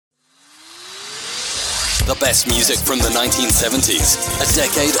The best music from the 1970s. A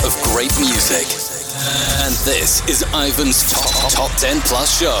decade of great music. And this is Ivan's Top 10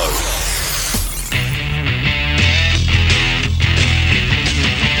 Plus Show.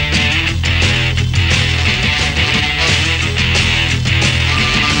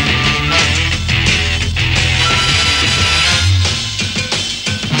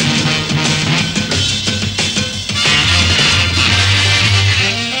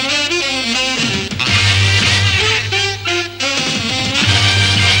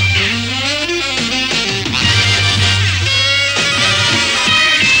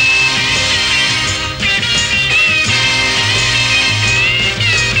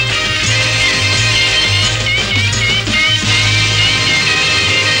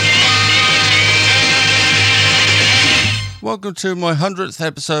 Welcome to my 100th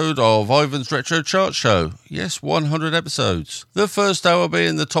episode of Ivan's Retro Chart Show. Yes, 100 episodes. The first hour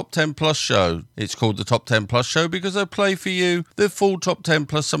being the Top 10 Plus Show. It's called the Top 10 Plus Show because I play for you the full Top 10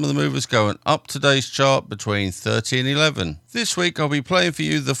 plus some of the movers going up today's chart between 30 and 11. This week I'll be playing for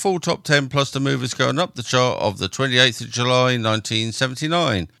you the full Top 10 plus the movers going up the chart of the 28th of July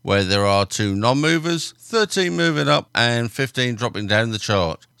 1979, where there are 2 non-movers, 13 moving up and 15 dropping down the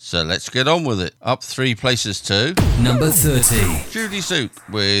chart. So let's get on with it. Up 3 places to number 30. Judy Suit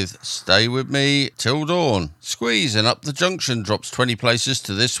with Stay With Me Till Dawn. Squeezing Up the Junction drops 20 places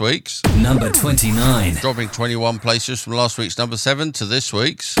to this week's number 29. Dropping 21 places from last week's number 7 to this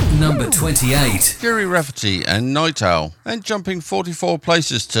week's number 28. Jerry Rafferty and Night Owl. And jumping 44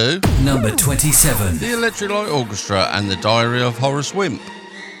 places to number 27. The Electric Light Orchestra and The Diary of Horace Wimp.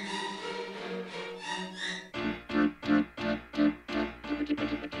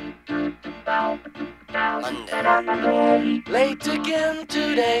 Monday. Late again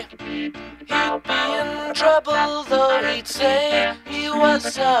today. He'd be in trouble, though he'd say he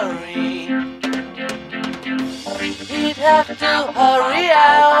was sorry. He'd have to hurry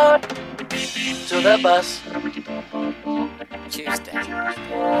out to the bus.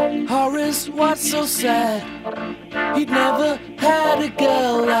 Tuesday. Horace was so sad. He'd never had a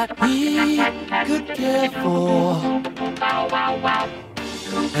girl that he could care for.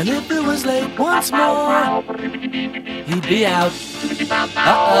 And if it was late once more, he'd be out.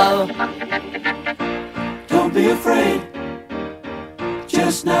 Uh-oh. Don't be afraid,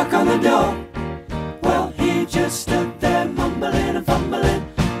 just knock on the door. Well, he just stood there mumbling and fumbling.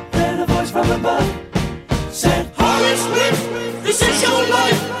 Then a voice from above said, Horace Wimp, this is your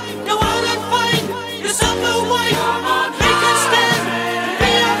life. Go out and find yourself a wife. Make a stand, be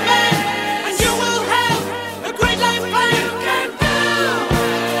a man, and you will have a great life plan. You can do it.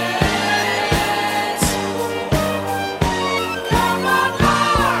 Come on,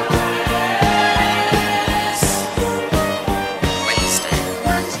 Horace.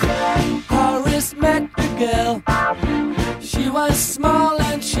 Horace met the girl. She was small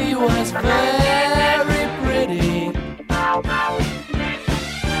and she was very pretty.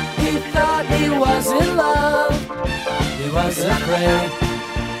 He thought he was in love. He was afraid.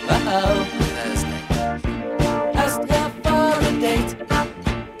 Uh-oh. Asked her for a date.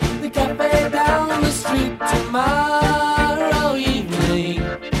 The cafe down the street tomorrow evening.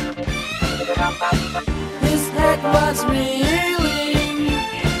 His head was reeling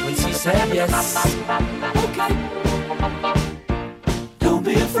when she said yes. Okay.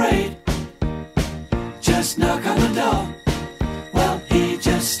 don't be afraid, just knock on the door. Well, he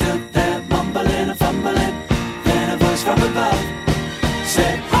just stood there mumbling and fumbling. Then a voice from above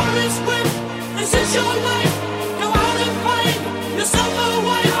said, Horace Wimp, this is your life. Go out and find yourself a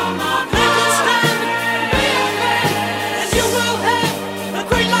wife. Make a stand, be a man, and you will have a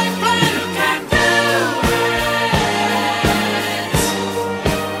great life plan. You can do it.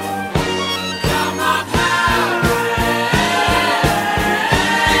 Come on,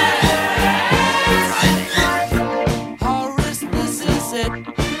 Horace, this is it.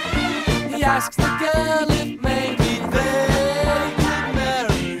 He asks the girl if maybe they could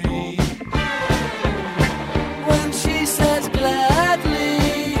marry. When she says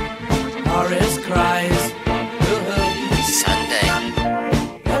gladly, Horace cries. Sunday.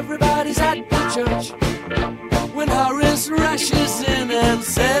 Everybody's at the church when Horace rushes in and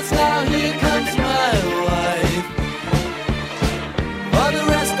says, now here comes my wife for the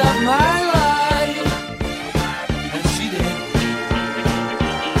rest of my life. And she did.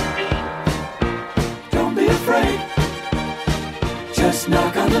 don't be afraid, just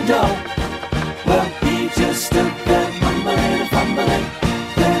knock on the door. Well, he just stood there mumbling and fumbling.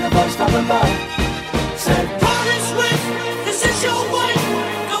 Then a voice from above said, Horace Wimp, this is your wife.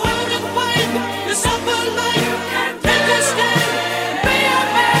 Go out and find yourself a life. Take a stand, be a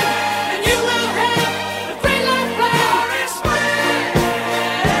man, and you will have a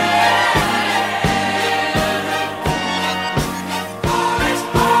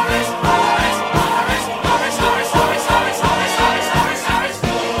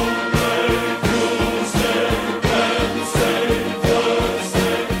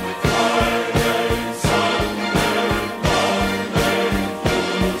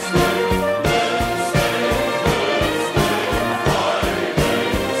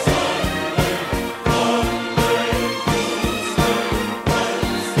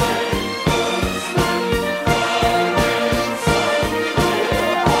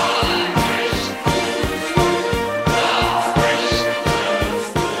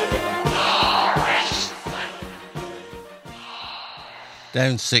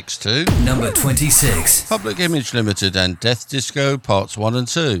Down 6 to number 26. Public Image Limited and Death Disco Parts 1 and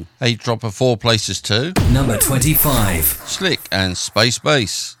 2. 8 drop of 4 places to Number 25. Slick and Space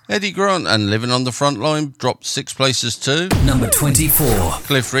Bass. Eddie Grant and Living on the Front Line dropped 6 places to Number 24.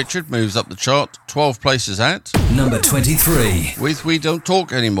 Cliff Richard moves up the chart 12 places at Number 23. with We Don't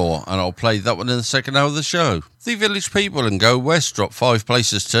Talk Anymore, and I'll play that one in the second hour of the show. The Village People and Go West dropped 5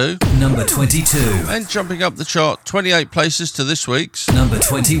 places to Number 22. and jumping up the chart 28 places to this week's Number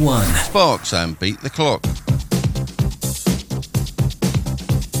 21. Sparks and Beat the Clock.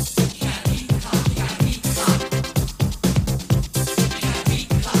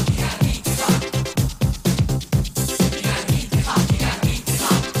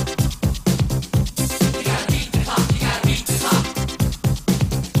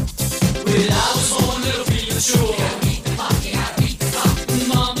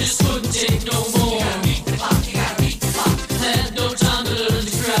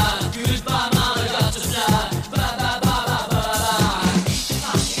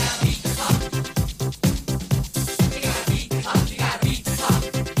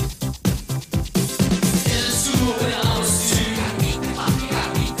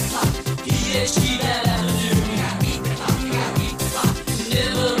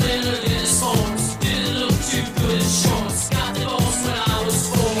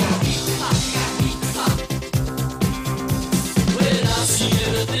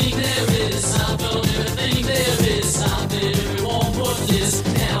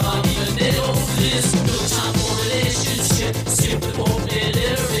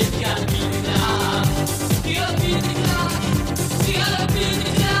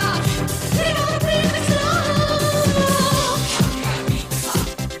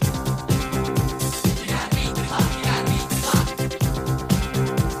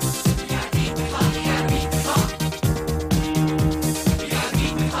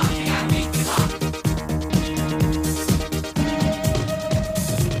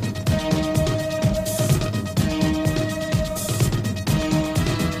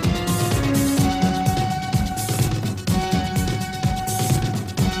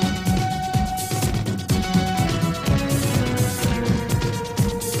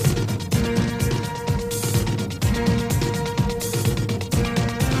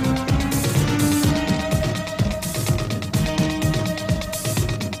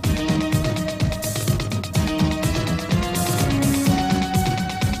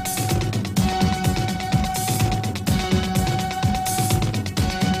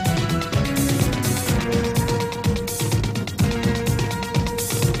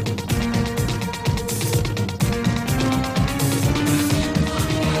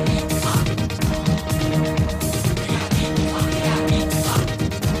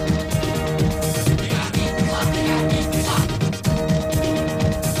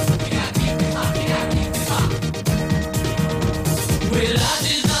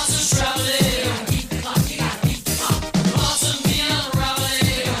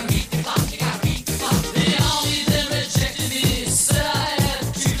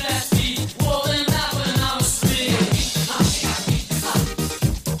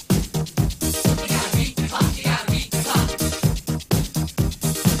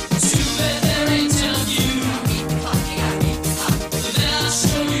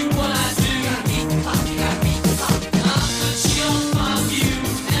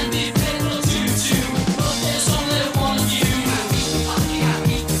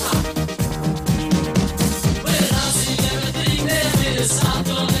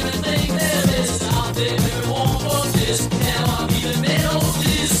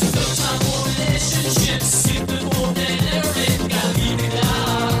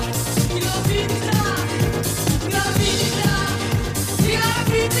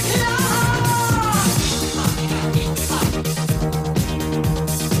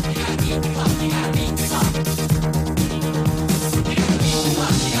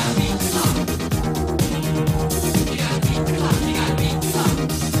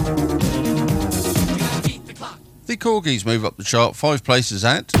 The Corgis move up the chart 5 places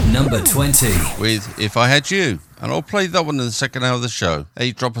at Number 20. with If I Had You, and I'll play that one in the second hour of the show.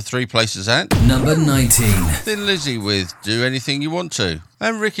 A drop of 3 places at Number 19. Thin Lizzy with Do Anything You Want To,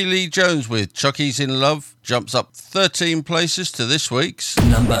 and Ricky Lee Jones with Chucky's in Love jumps up 13 places to this week's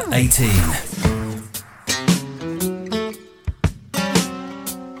Number 18.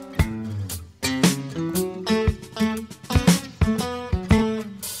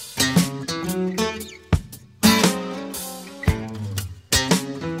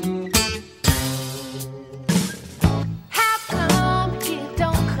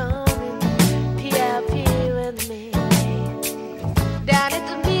 Down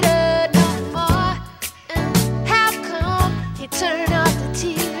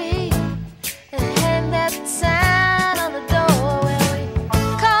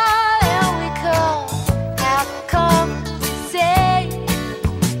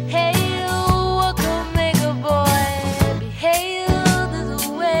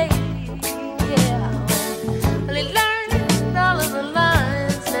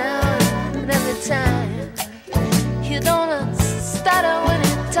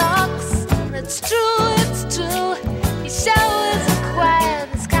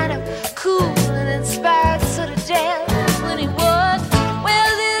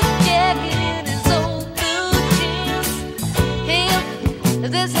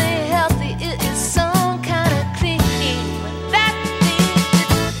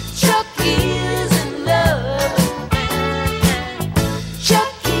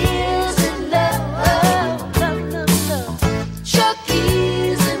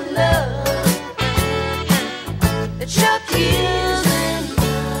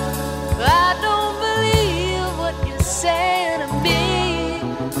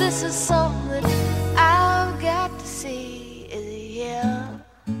this is something I've got to see. Is he here?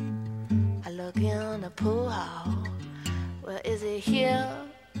 I look in the pool hall. Well, is he here?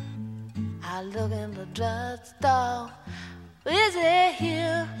 I look in the drugstore. Is he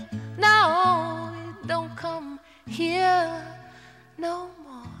here? No, he don't come here no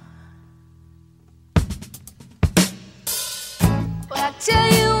more. Well, I tell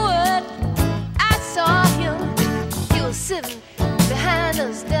you what, I saw him. He was sitting behind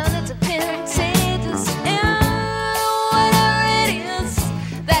us down at the Pentateuch, and whatever it is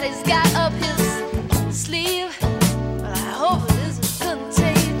that he's got up his sleeve, well, I hope it isn't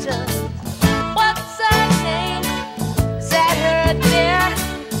contagious. What's her name? Is that her there?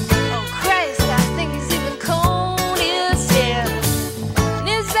 Oh Christ, I think he's even combed his hair. And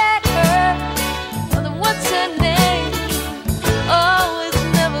is that her? Well, then what's her name? Oh, it's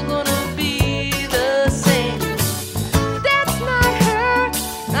never gonna be the same. That's not her.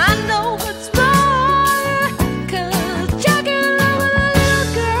 I know what's wrong. 'Cause Jackie along with a little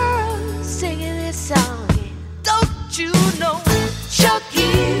girl singing this song. Don't you know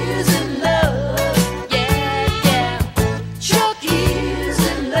Chucky's in love? Yeah, yeah. Chucky's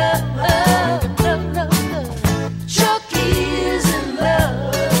in love. Love, love, love. Chucky's in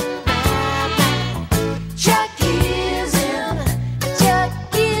love. Chucky's in love.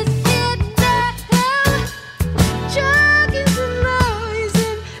 Chucky's in love. Chucky's in love. He's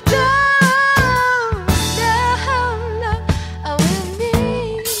in love. Love with me.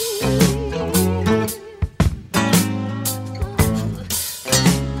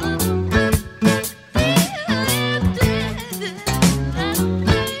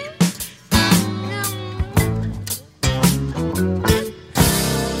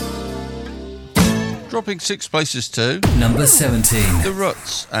 Dropping 6 places to Number 17. The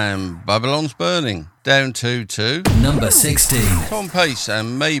Ruts and Babylon's Burning. Down 2 to Number 16. Tom Pace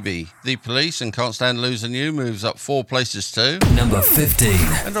and Maybe. The Police and Can't Stand Losing You moves up 4 places to. Number 15.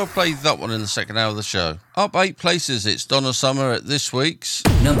 And I'll play that one in the second hour of the show. Up 8 places, it's Donna Summer at this week's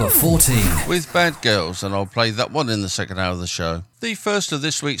Number 14. with Bad Girls, and I'll play that one in the second hour of the show. The first of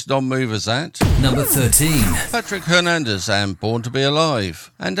this week's non-movers at Number 13. Patrick Hernandez and Born to Be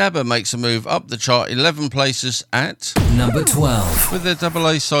Alive. And ABBA makes a move up the chart 11 places at Number 12. with their double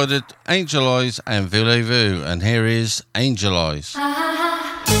A-sided Angel Eyes and Voulez-Vous. And here is Angel Eyes.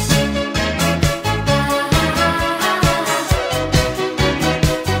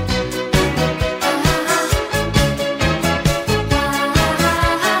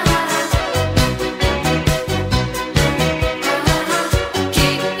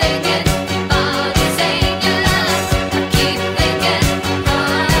 Keep thinking of these angel eyes. Keep thinking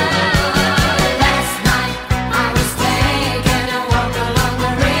last night I was taking a walk along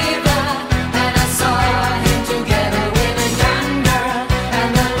the river, and I saw him together with a young girl.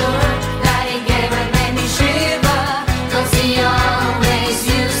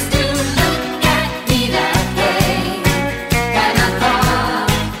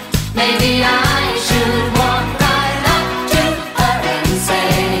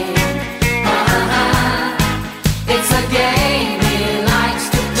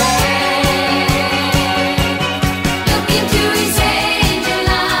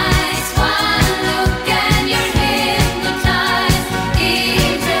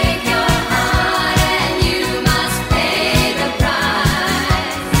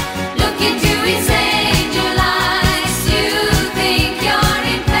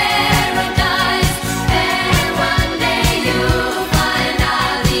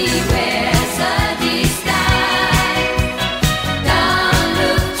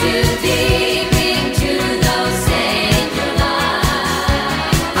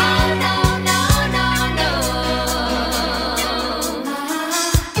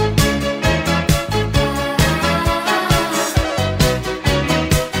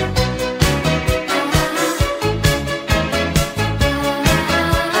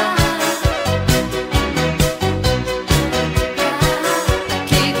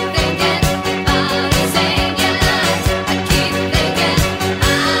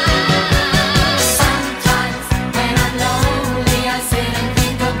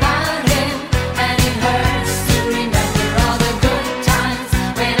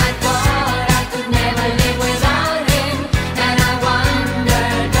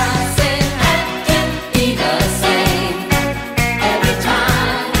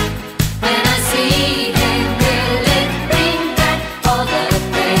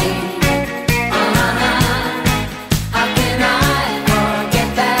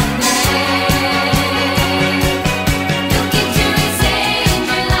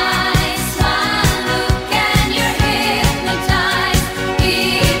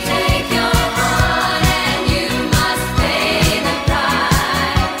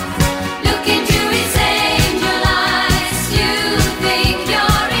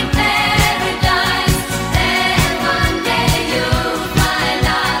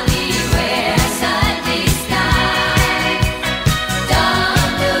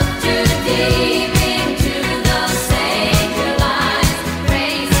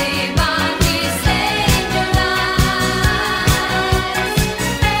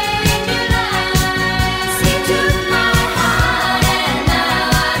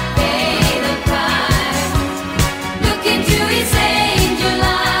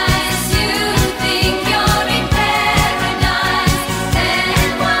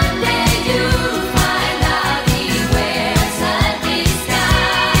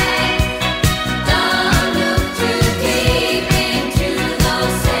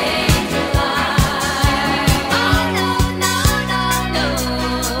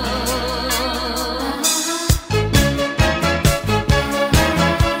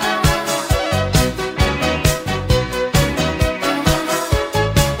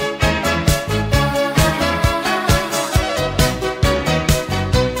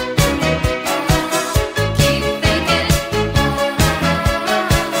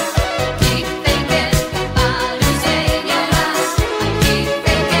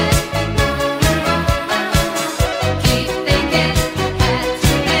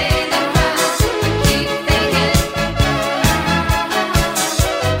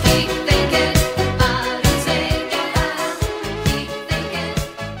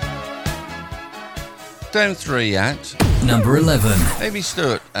 them three at Number 11. Amy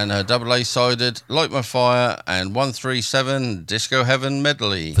Stewart and her double A-sided Light My Fire and 137 Disco Heaven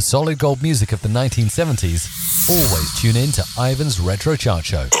medley. For solid gold music of the 1970s, always tune in to Ivan's Retro Chart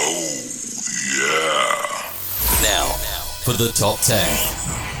Show. Now, for the top 10.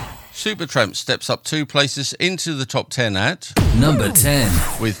 Supertramp steps up 2 places into the top 10 at Number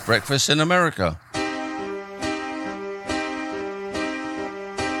 10. with Breakfast in America.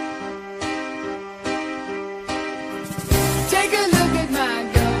 Take a look at my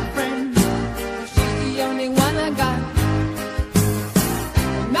girlfriend. She's the only one I got.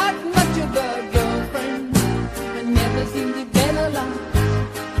 Not much of a girlfriend. I never seem to get along.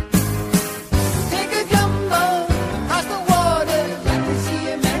 Take a jumbo across the water, like to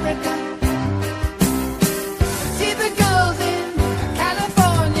see America. See the girls in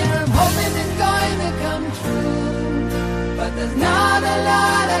California. I'm hoping it's going to come true, but there's not a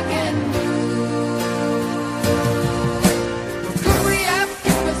lot I can do. Could we have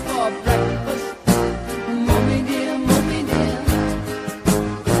Christmas for breakfast? Mommy dear,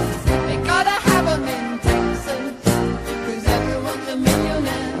 they gotta have 'em in Texas, 'cause everyone's a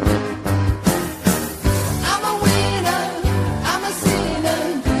millionaire. I'm a winner, I'm a sinner,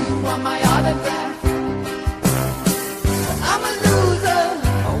 do you want my autograph? I'm a loser,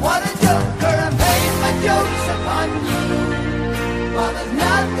 what a joker, I'm playing my jokes upon you, while there's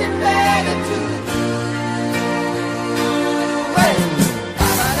nothing better to do. Hey!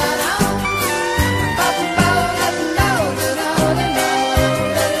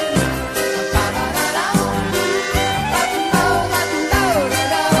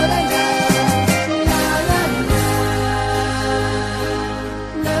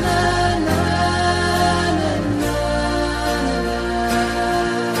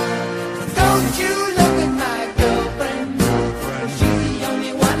 Don't you look at my girlfriend, she's the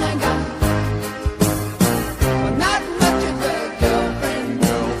only one I got. But not much of a girlfriend,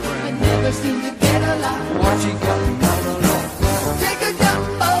 I never seem to get along. What you got? Take a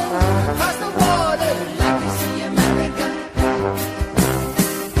jumbo across the water, like to see America.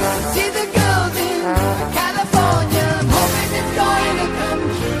 See the girls in California, I'm hoping it's going to come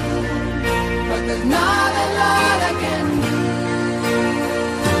true, but there's not a lot I can do.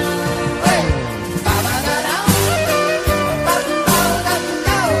 Hey!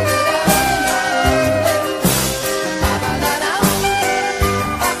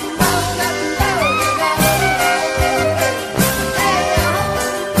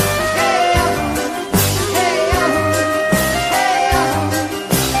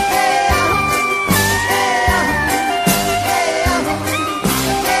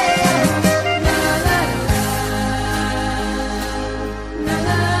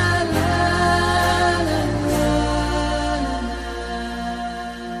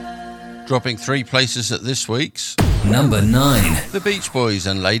 Dropping 3 places at this week's Number 9. The Beach Boys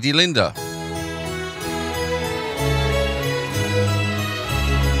and Lady Linda.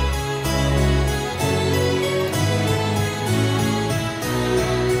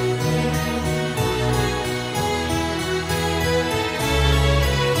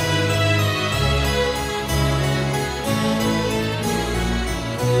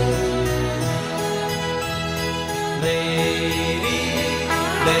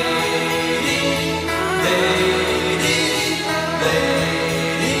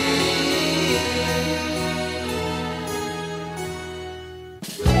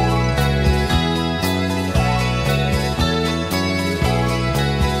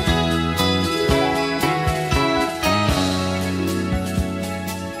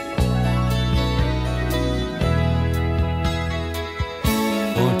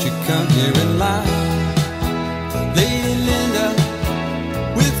 Won't you come here and lie, Lady Linda,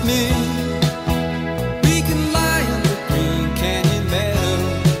 with me? We can lie in the Green Canyon meadow,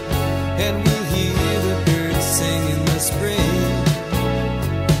 and we'll hear the birds sing in the spring.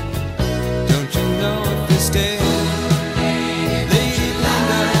 Don't you know if you stay, Lady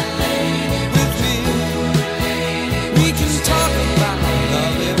Linda, with me? We can talk about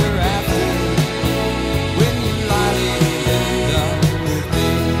love ever after, when you lie, Lady Linda, with me.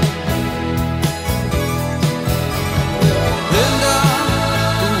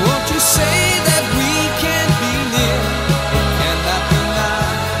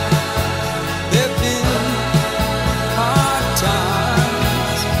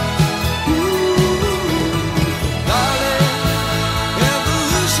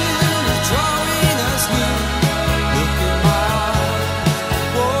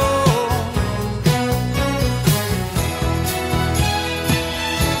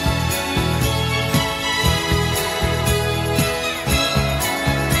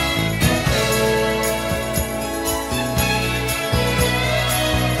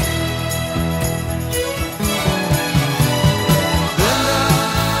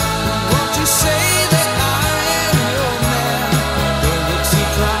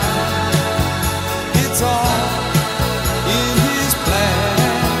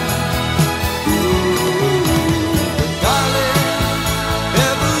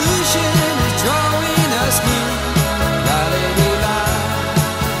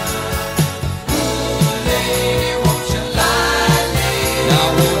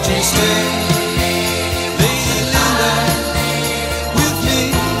 you stay, Lady Linda, with me?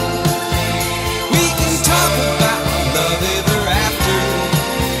 We can talk about love ever after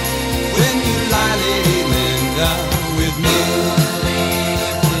when you lie, Lady Linda, with me.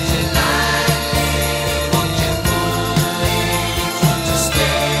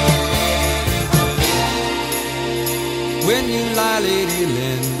 When you lie, Lady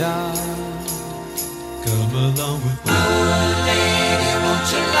Linda, come along with me. Lady, won't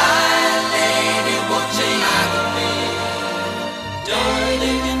you lie, lady, won't you lie with me?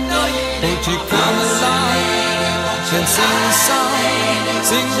 Darling, you know you won't you come along and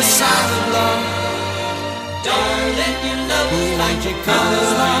sing the song of love? Darling, you love me, won't you come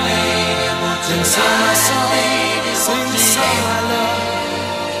along and sing my song, sing the song I love?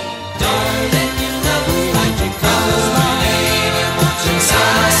 Darling, you love me, won't you come along?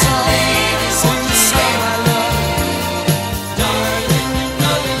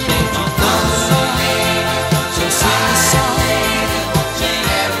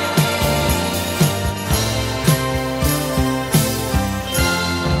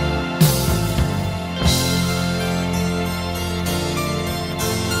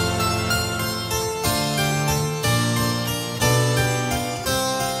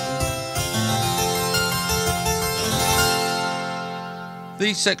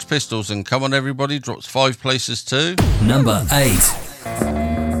 The Sex Pistols and Come On Everybody drops 5 places to number 8.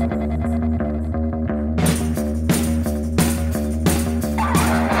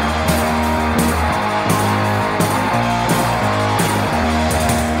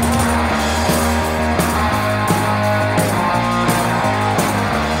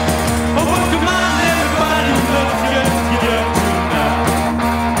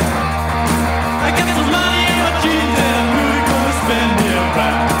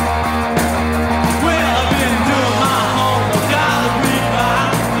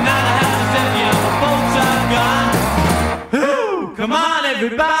 Come on,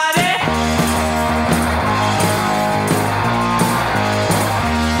 everybody!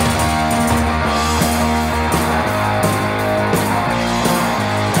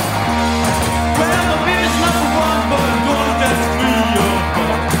 Well, my beer's number 1, but I'm gonna dance 3 or 4.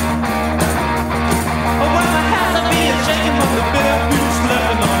 Oh, well, my house will be shaking from the bare boots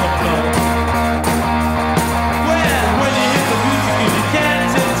slapping on the floor. Well, when you hear the music and you can't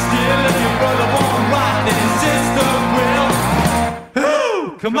sit still, if your brother won't rock, then his sister will.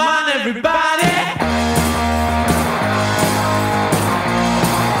 Come on, everybody!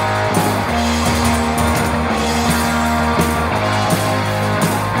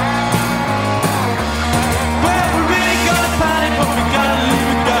 Well, we really gonna party, but we gotta leave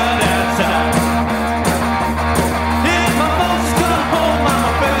it right outside. If my folks is gonna hold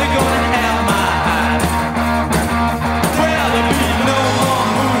mama, bet they're gonna have my hide. Well, there'll be no more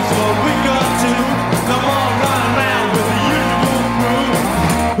moves, what we got to. No more running around with the usual crew.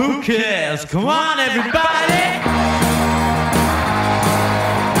 Who cares? Come on, everybody!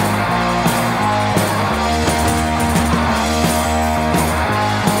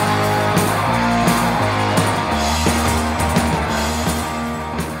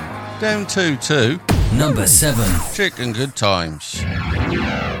 Down 2 to number 7. Chick and Good Times.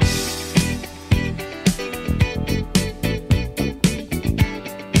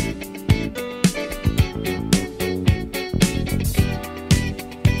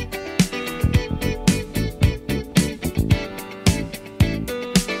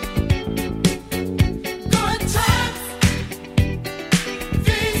 Good times,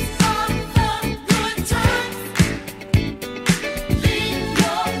 these are the good times. Leave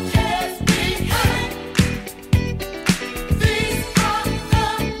your cares behind. These are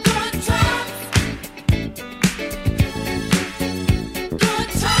the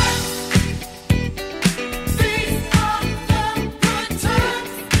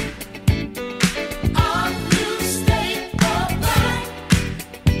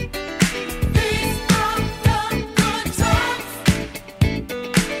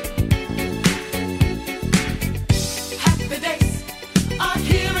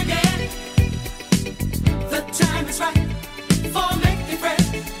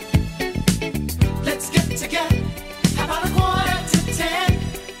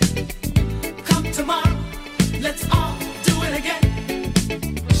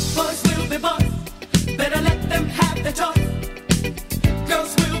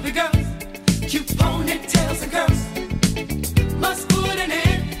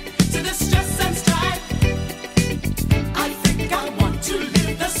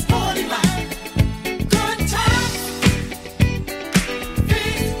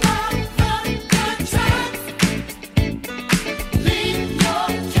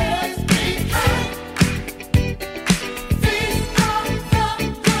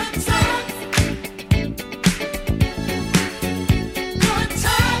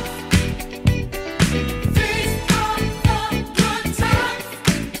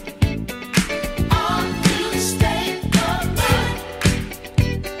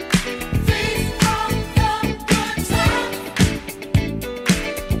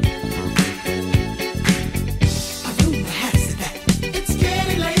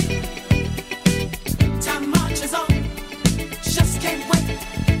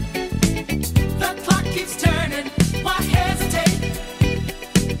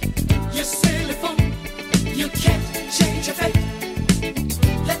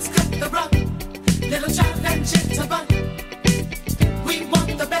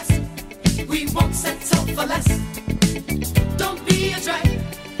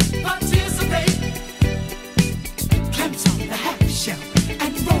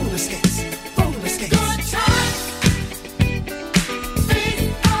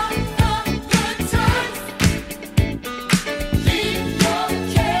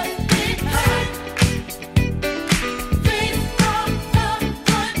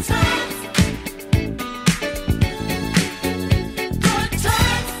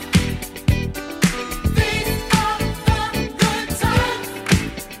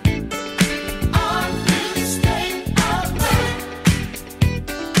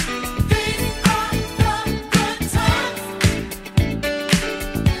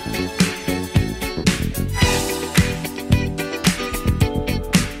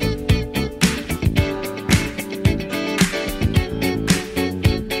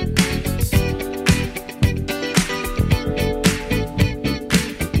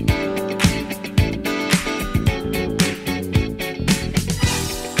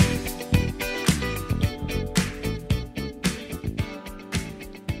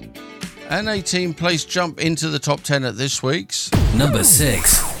An 18-place jump into the top 10 at this week's Number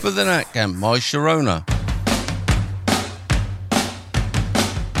 6. for the Knack and My Sharona.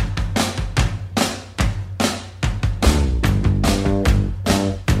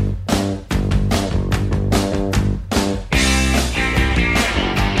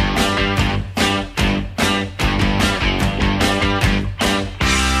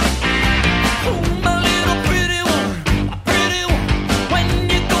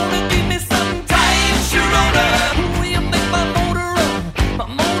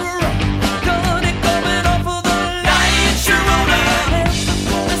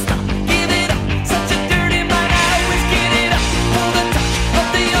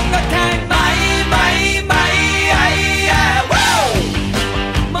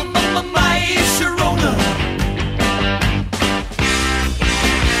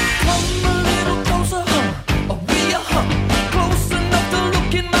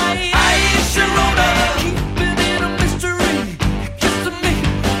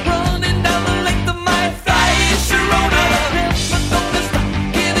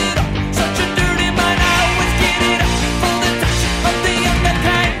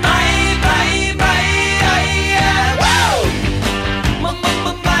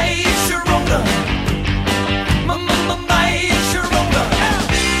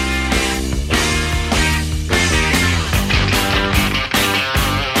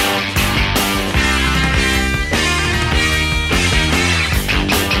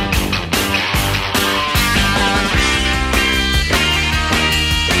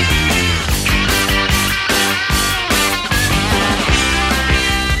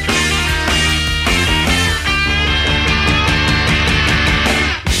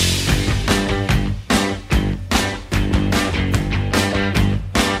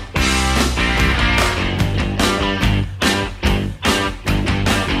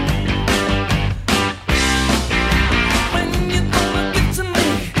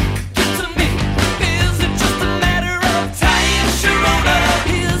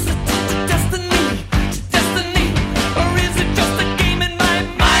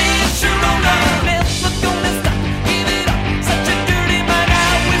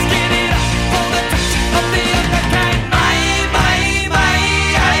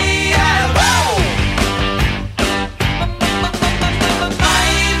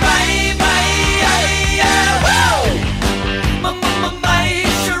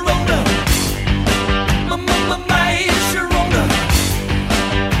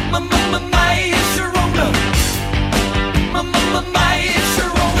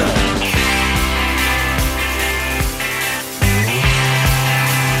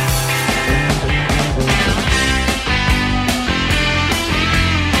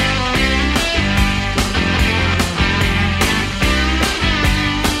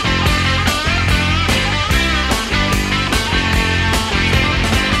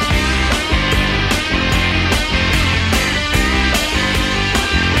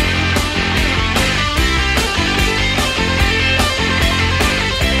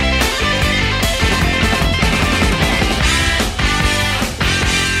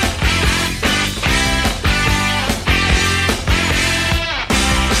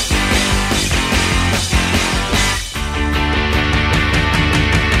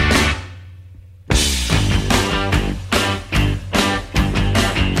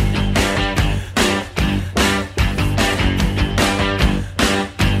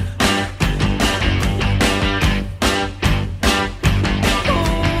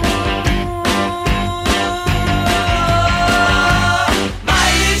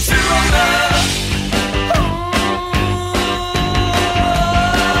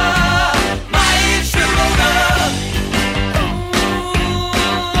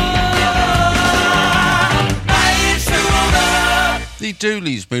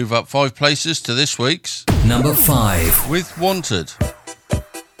 Dooleys move up 5 places to this week's Number 5 with Wanted.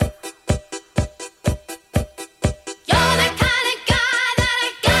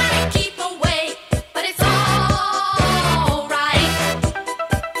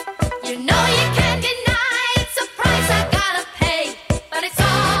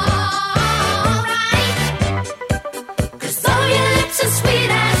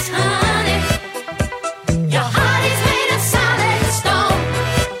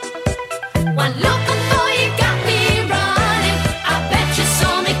 One look before you got me running. I bet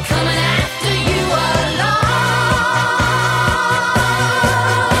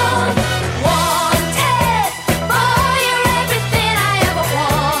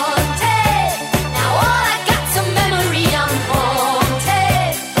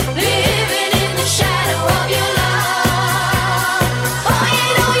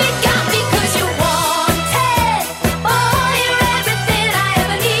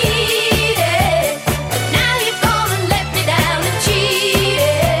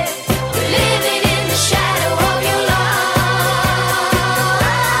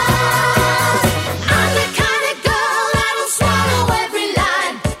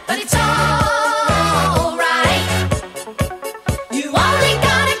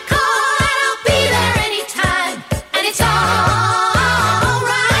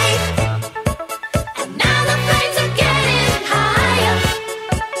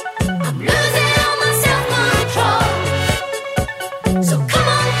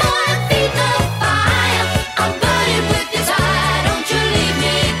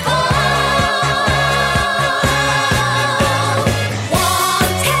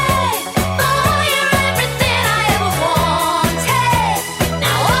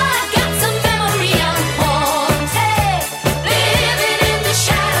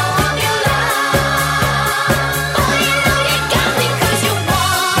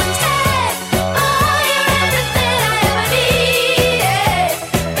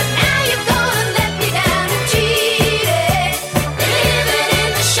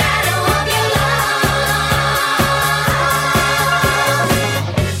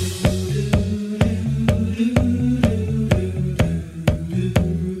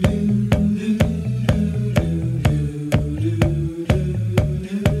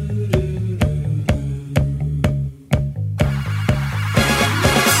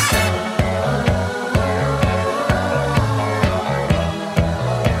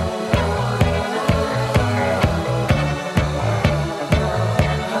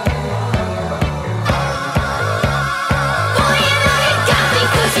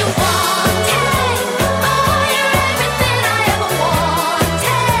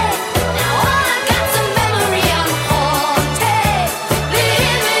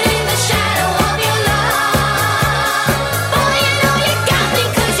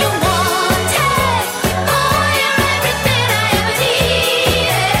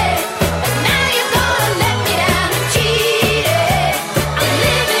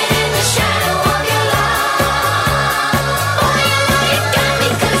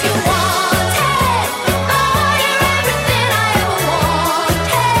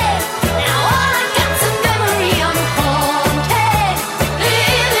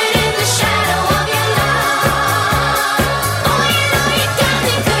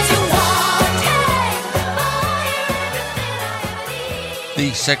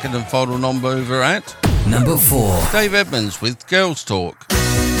second and final non-mover at Number 4. Dave Edmunds with Girls Talk.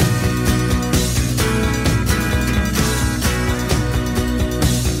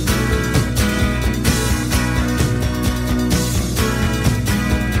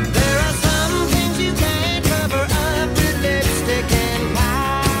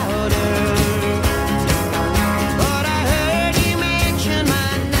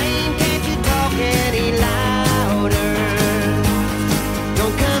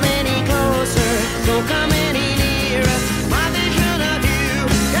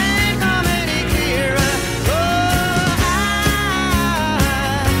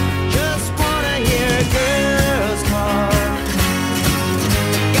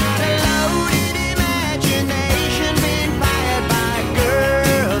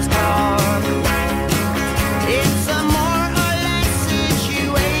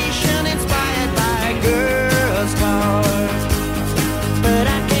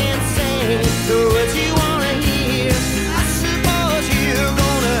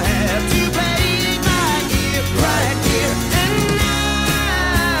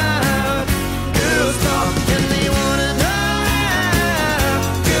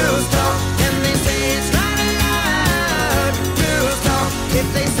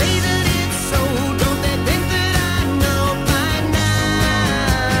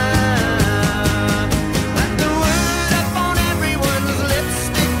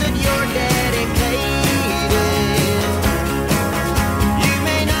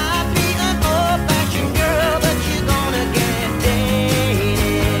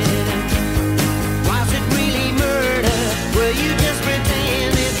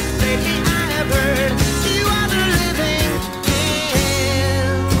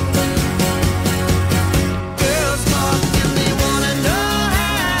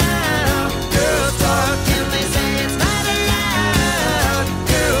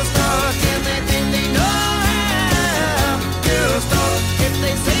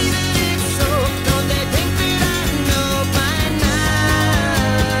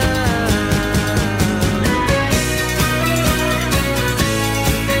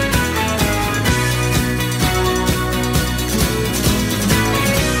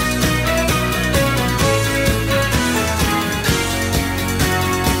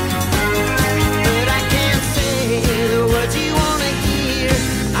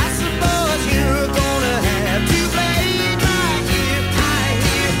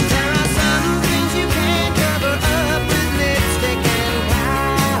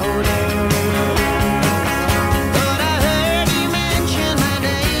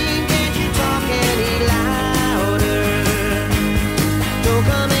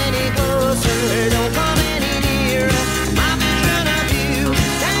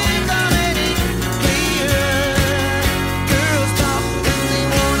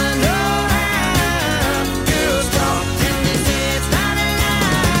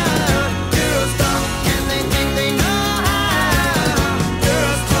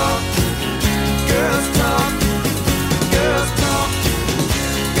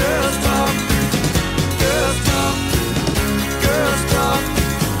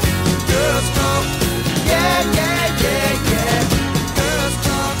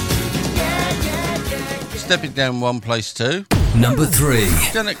 Stepping down one place too. Number 3.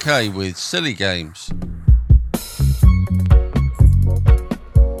 Janet Kay with Silly Games.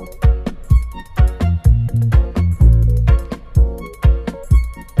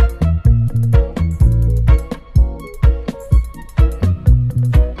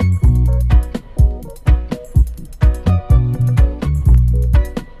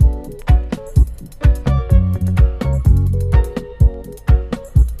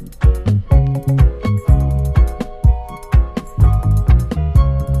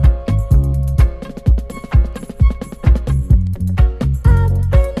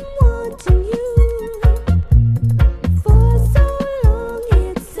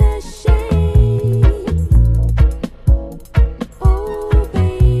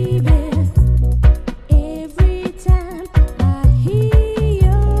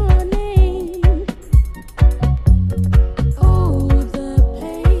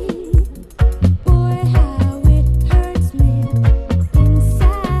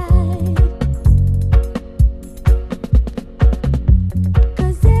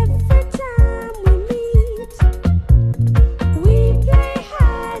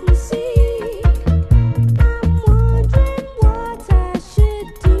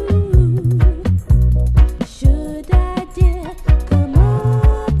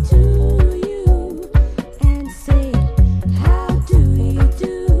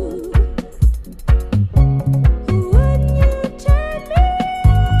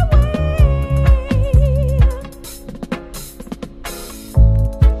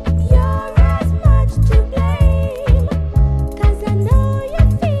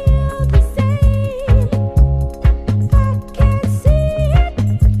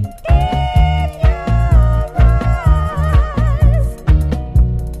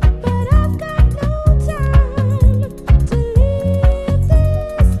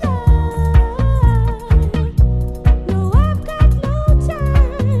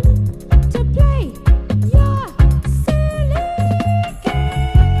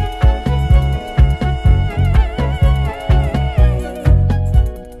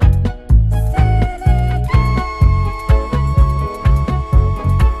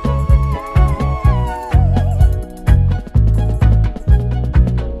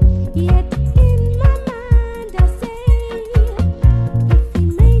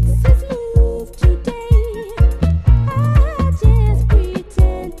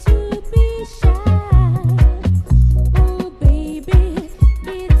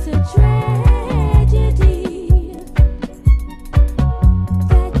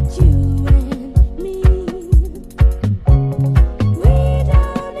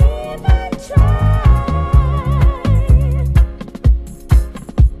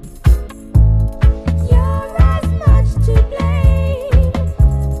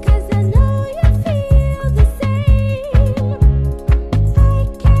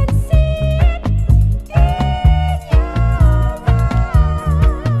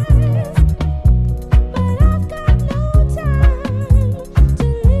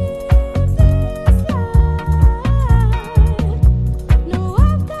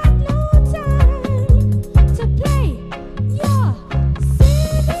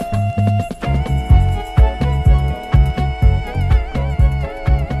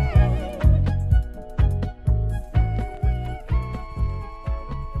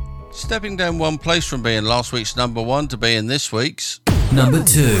 Stepping down one place from being last week's number 1 to being this week's Number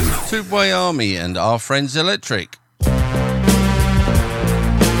 2. Two-Way Army and Our Friends Electric. It's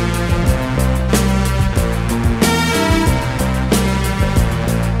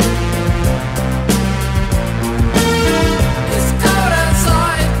cold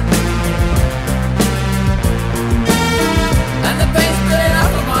outside, and the paint's spilling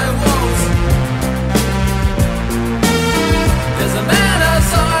out of my walls. There's a man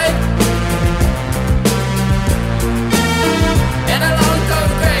outside in a long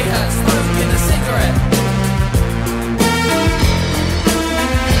coat grey hat, smoking a cigarette.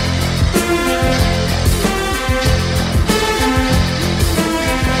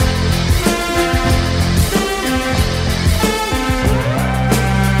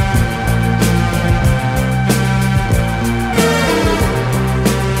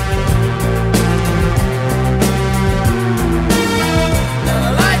 Now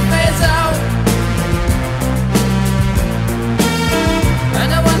the light fades out, and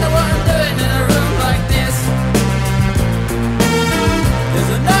I wonder what I'm doing in a room like this. There's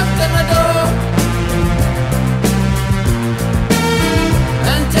a knock on the door,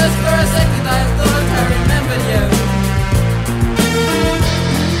 and just for a second I thought I remembered you.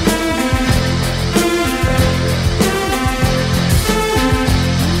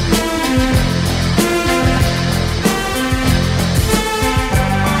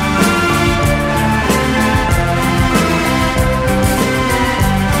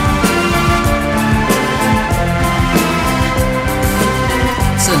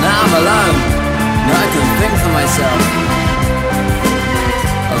 So now I'm alone. Now I can think for myself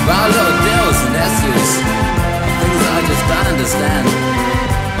about little deals and issues, things that I just don't understand.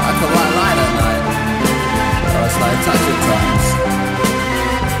 I could white light at night, or a slow touch at times.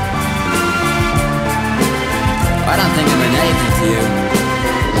 I don't think I mean anything to you.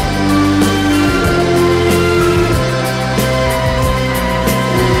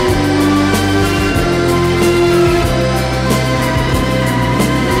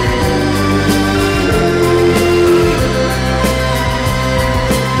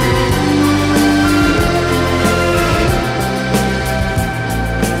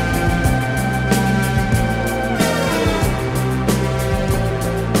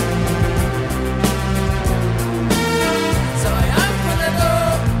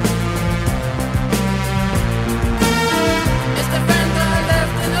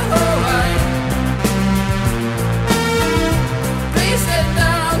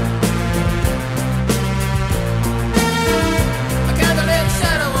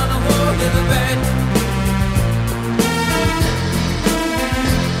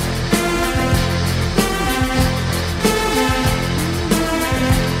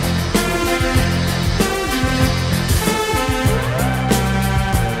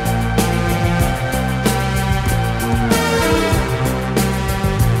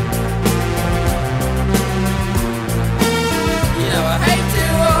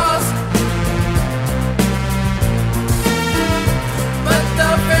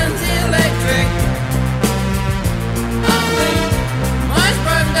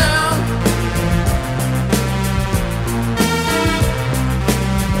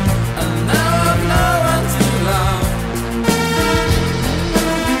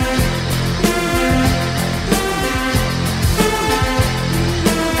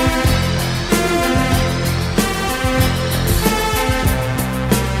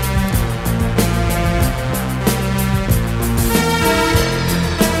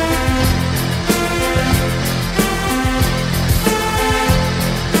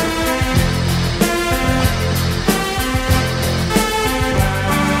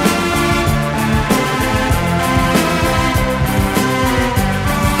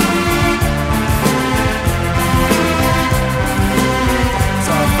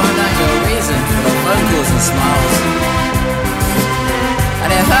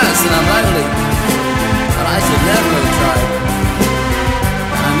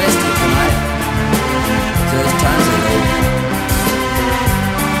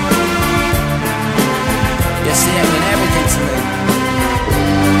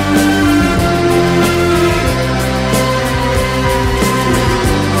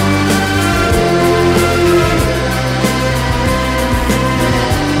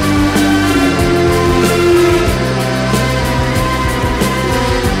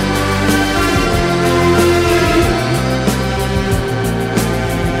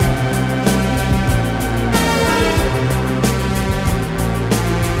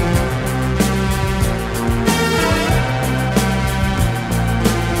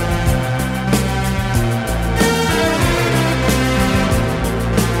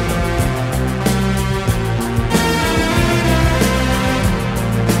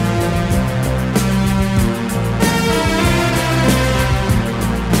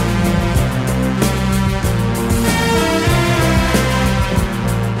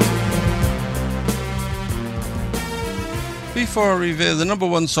 Before I reveal the number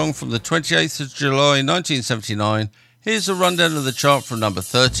one song from the 28th of July 1979, here's a rundown of the chart from number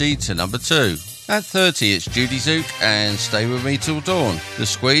 30 to number 2. At 30, it's Judy Zook and Stay With Me Till Dawn. The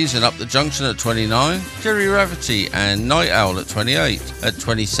Squeeze and Up the Junction at 29. Jerry Rafferty and Night Owl at 28. At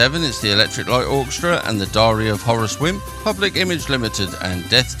 27, it's the Electric Light Orchestra and The Diary of Horace Wimp. Public Image Limited and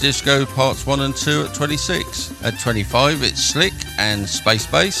Death Disco Parts 1 and 2 at 26. At 25, it's Slick and Space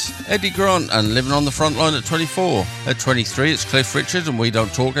Bass. Eddie Grant and Living on the Front Line at 24. At 23, it's Cliff Richard and We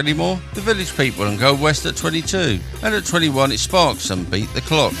Don't Talk Anymore. The Village People and Go West at 22. And at 21, it's Sparks and Beat the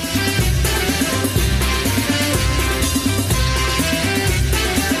Clock.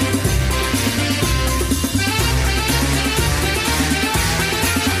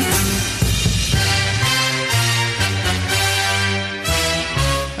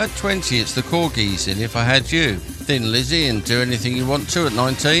 At 20, it's the Corgis in If I Had You. Thin Lizzy and Do Anything You Want To at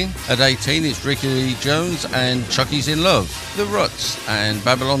 19. At 18, it's Ricky Lee Jones and Chucky's in Love. The Ruts and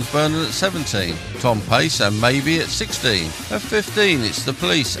Babylon's Burning at 17. Tom Pace and Maybe at 16. At 15, it's The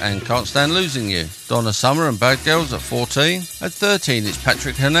Police and Can't Stand Losing You. Donna Summer and Bad Girls at 14. At 13, it's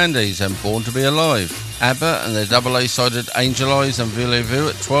Patrick Hernandez and Born to Be Alive. ABBA and their double A-sided Angel Eyes and Voulez-Vous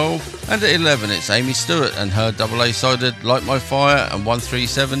at 12. And at 11, it's Amy Stewart and her double A-sided Light My Fire and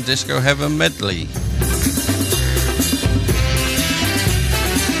 137 Disco Heaven medley.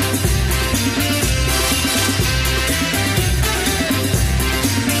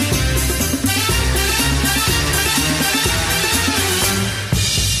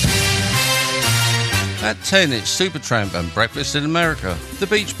 At 10, it's Supertramp and Breakfast in America. The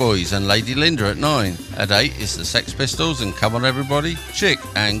Beach Boys and Lady Linda at 9. At 8, it's the Sex Pistols and Come On Everybody. Chick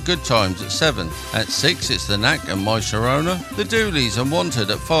and Good Times at 7. At 6, it's the Knack and My Sharona. The Dooleys and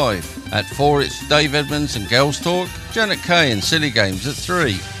Wanted at 5. At 4, it's Dave Edmunds and Girls Talk. Janet Kay and Silly Games at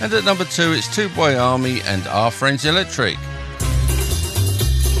 3. And at number 2, it's Two Boy Army and Our Friends Electric.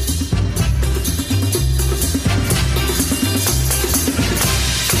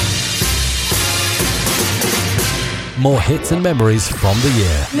 More hits and memories from the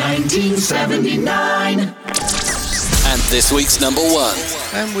year. 1979. And this week's number one.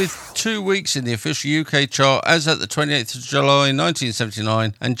 And with 2 weeks in the official UK chart as at the 28th of July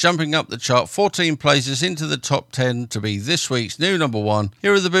 1979 and jumping up the chart 14 places into the top 10 to be this week's new number one,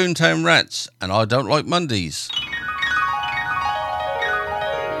 here are the Boomtown Rats and I Don't Like Mondays.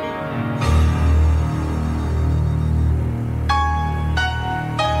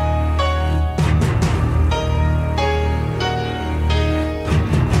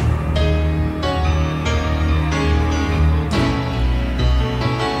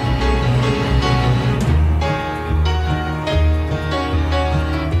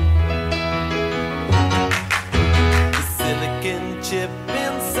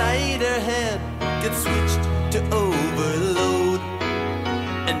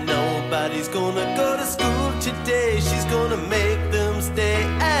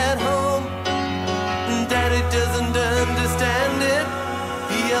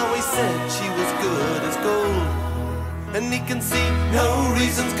 And he can see no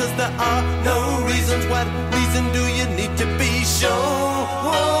reasons, cause there are no reasons. What reason do you need to be shown?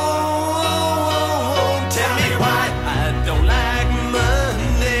 Tell me why I don't like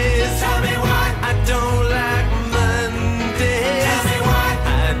Mondays. Tell me why I don't like Mondays. Tell me why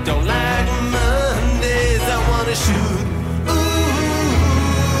I don't like Mondays. I wanna shoot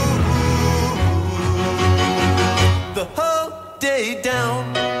the whole day down.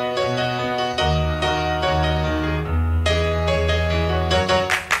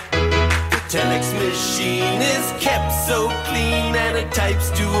 Telex machine is kept so clean and it types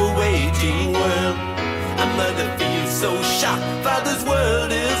to a waging world. A mother feels so shocked, father's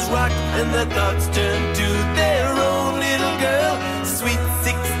world is rocked, and their thoughts turn to their own little girl. Sweet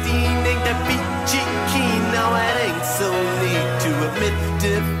 16 ain't that peachy keen, now it ain't so neat to admit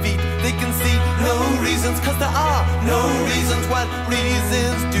defeat. They can see no reasons, cause there are no reasons. What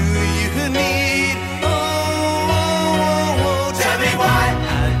reasons do you need? Tell me why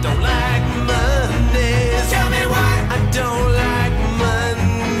I don't like Mondays. Tell me why I don't like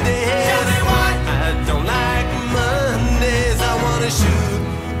Mondays. Tell me why I don't like Mondays. I wanna shoot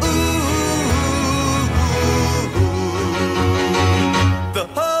the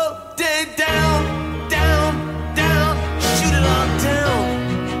whole day down, down, down. Shoot it all down.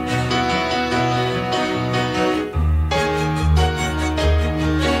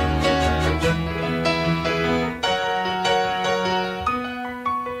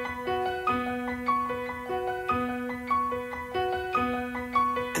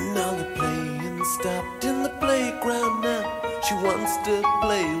 Stopped in the playground now. She wants to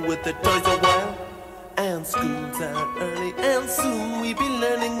play with the toys a while. and school's out early, and soon we be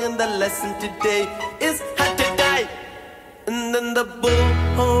learning, and the lesson today is how to die. And then the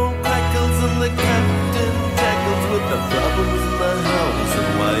bullhorn crackles and the captain tackles with the problems in the house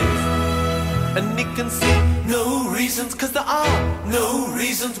and wife. And he can see no reasons, 'cause there are no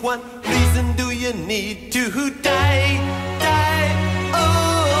reasons. What reason do you need to die? Die,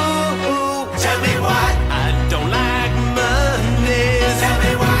 oh, tell me why I don't like Mondays. Tell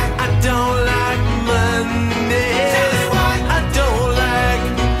me why I don't like Mondays. Tell me why I don't like.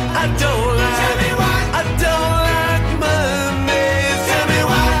 Tell me why I don't like Mondays. Tell me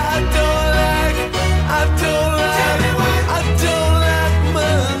why I don't like. Tell me why I don't like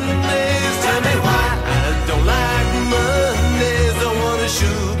Mondays. Tell me why I don't like Mondays. I wanna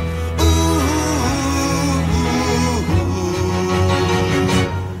shoot.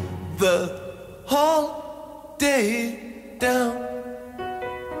 The whole day down.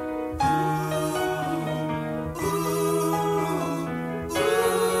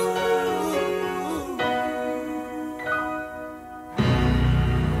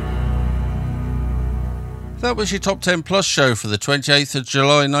 That was your Top 10 Plus show for the 28th of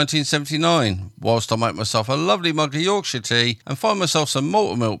July 1979. Whilst I make myself a lovely mug of Yorkshire tea and find myself some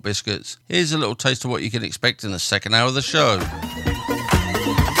malted milk biscuits, here's a little taste of what you can expect in the second hour of the show.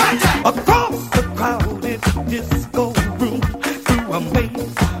 Across the crowded disco room, through a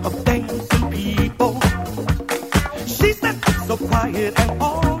maze of dancing people, she sat so quiet and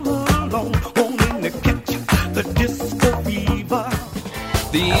all alone, wanting to catch the disco fever.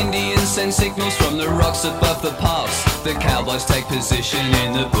 The Indians send signals from the rocks above the pass. The cowboys take position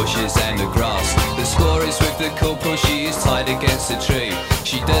in the bushes and the grass. The score is with the corporal, she is tied against a tree.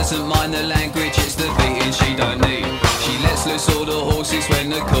 She doesn't mind the language, it's the beating she don't need. She lets loose all the horses when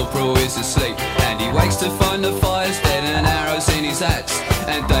the corporal is asleep. And he wakes to find the fire's dead and arrows in his axe.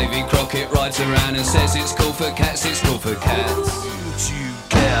 And Davy Crockett rides around and says it's cool for cats, it's cool for cats. You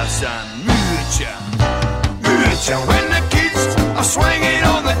cats and moocha, moocha. When the kids are swinging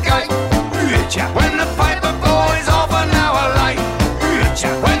on the gate, moocha. When the paper boys half an hour late, moocha.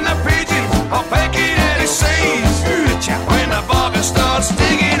 When the pigeons are pecking at his seeds, moocha. When the barber starts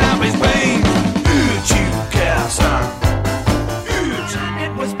digging up his beans, moocha. You cats and moocha.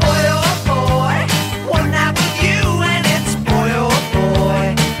 It was boy oh boy, one night with you, and it's boy oh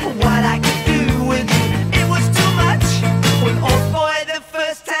boy, what I could do with you. It was too much. When oh boy, the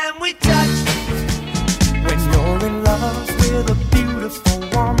first time we touched. When you're in love with a beautiful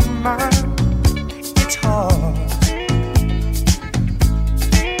woman, it's hard.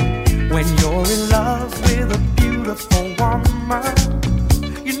 When you're in love with a beautiful woman,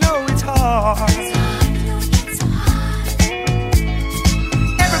 you know it's hard.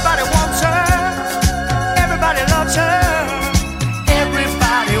 Everybody wants her, everybody loves her,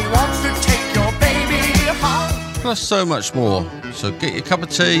 everybody wants to take your baby home. Plus so much more. So get your cup of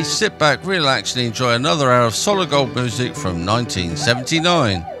tea, sit back, relax and enjoy another hour of solid gold music from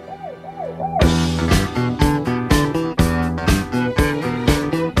 1979.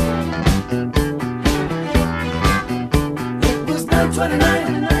 It was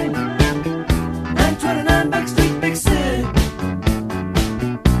 9:29, 9:29 Backstreet Big City.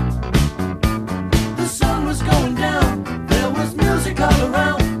 The sun was going down, there was music all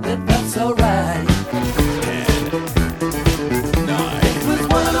around, it felt so right. It was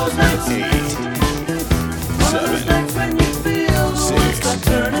one of those nights, one of those nights when you feel the world start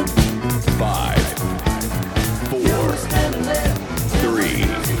turning. 5, 4, 3,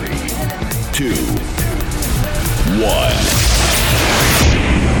 2, 1.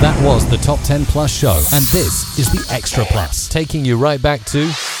 That was the Top 10 Plus show, and this is the Extra Plus, taking you right back to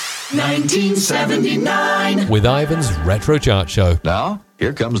 1979. with Ivan's Retro Chart Show. Now,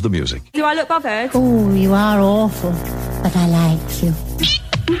 here comes the music. Do I look bothered? Oh, you are awful, but I like you.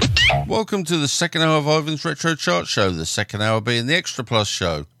 Welcome to the second hour of Ivan's Retro Chart Show, the second hour being the Extra Plus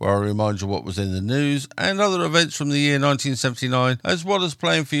show, where I remind you what was in the news and other events from the year 1979, as well as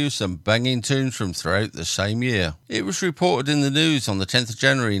playing for you some banging tunes from throughout the same year. It was reported in the news on the 10th of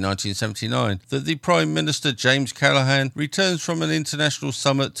January 1979 that the Prime Minister James Callaghan returns from an international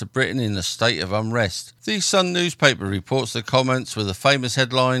summit to Britain in a state of unrest. The Sun newspaper reports the comments with a famous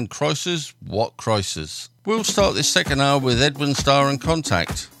headline, "Crisis? What crisis?" We'll start this second hour with Edwin Starr and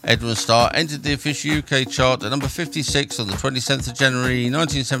Contact. Edwin Starr entered the official UK chart at number 56 on the 27th of January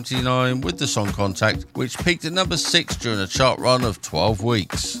 1979 with the song Contact, which peaked at number 6 during a chart run of 12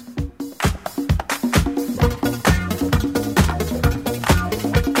 weeks.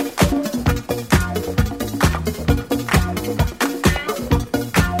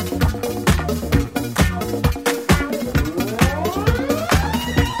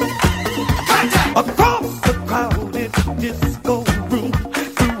 Across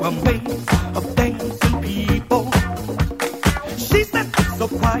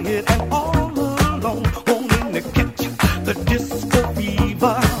quiet and all alone, wanting to catch the disco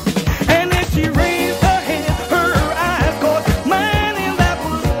fever. And then she raised her head, her eyes caught mine, and that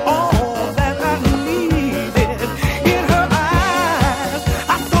was all that I needed. In her eyes,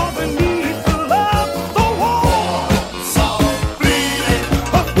 I saw the need to love the war. So bleeding,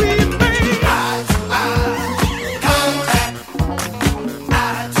 but we made eye to eye contact.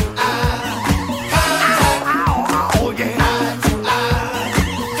 Eye to eye contact. Oh yeah. Eye to eye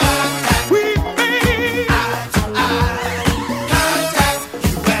contact. We made eye to eye contact.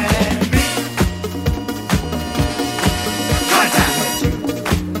 You and me. Contact.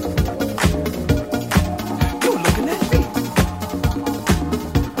 You were looking at me.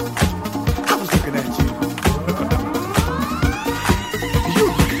 I was looking at you. You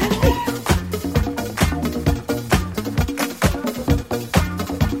were looking at me.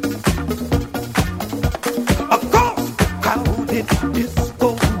 Across crowded disco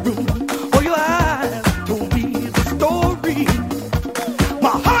room, oh, your eyes told me the story.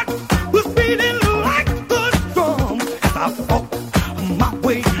 My heart was beating like a drum as I fought my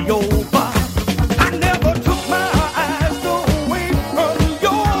way over. I never took my eyes away from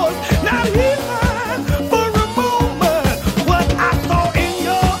yours, not even for a moment. What I saw in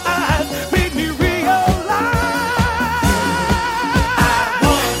your eyes made me realize I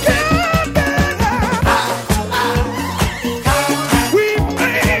wanted we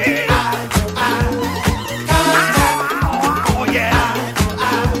made oh yeah.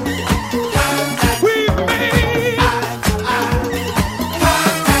 We made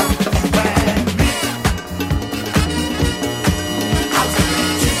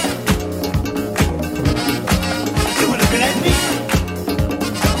you were looking at me.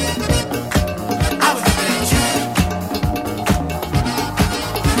 I was looking at you.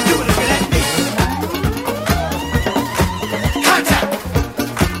 You were looking at me. Contact.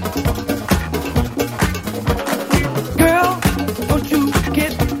 Girl, don't you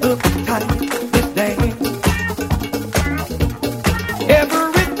get uptight this day.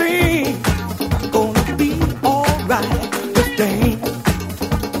 Everything's gonna be alright this day.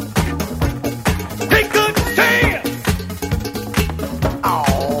 Take a chance.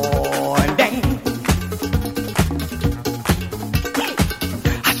 Oh, dang.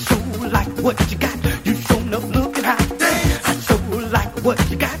 I sure like what you got. You sure enough looking hot. I sure like what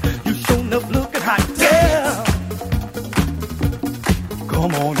you got. You sure enough looking hot. Yeah.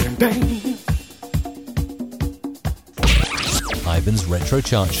 Come on and dance. Ivan's Retro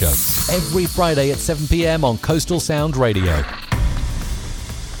Chart Show. Every Friday at 7 p.m. on Coastal Sound Radio.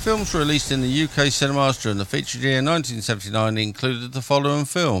 Films released in the UK cinemas during the featured year 1979 included the following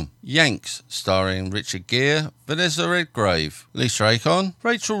film: Yanks, starring Richard Gere, Vanessa Redgrave, Lisa Akon,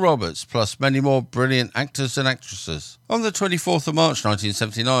 Rachel Roberts, plus many more brilliant actors and actresses. On the 24th of March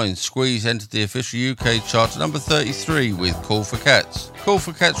 1979, Squeeze entered the official UK chart at number 33 with Call for Cats. Call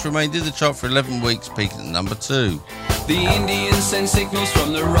for Cats remained in the chart for 11 weeks, peaking at number 2. The Indians send signals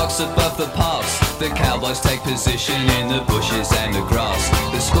from the rocks above the pass. The cowboys take position in the bushes and the grass.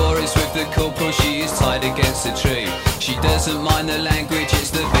 The score is with the corporal, she is tied against a tree. She doesn't mind the language, it's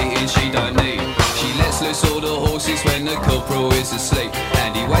the beating she don't need. She lets loose all the horses when the corporal is asleep.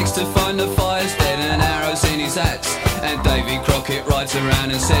 And he wakes to find the fires dead and arrows in his hats. And Davy Crockett rides around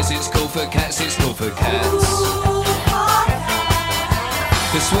and says it's call for cats, it's call for cats.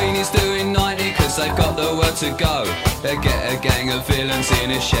 The Sweeney's doing 90 cause they've got the word to go. They get a gang of villains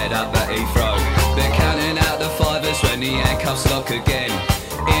in a shed up at Heathrow. They're counting out the fivers when the handcuffs lock again.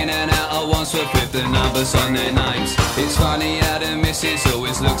 In and out at Wandsworth with the numbers on their names. It's funny how the missus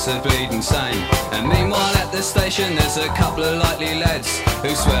always looks a bleeding sane. And meanwhile at the station there's a couple of likely lads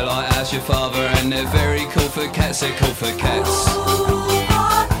who swear like how's your father, and they're very cool for cats, they're cool for cats.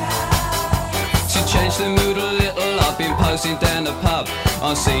 To change the mood a little, I've been posing down the pub.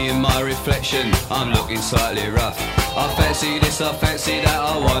 I'm seeing my reflection, I'm looking slightly rough. I fancy this, I fancy that,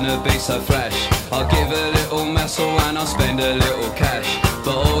 I wanna be so flash. I'll give a little muscle and I'll spend a little cash.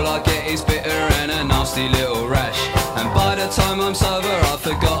 But all I get is bitter and a nasty little rash. And by the time I'm sober I've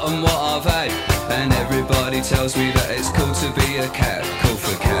forgotten what I've had. And everybody tells me that it's cool to be a cat, cool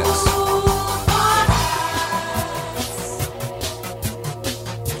for cats.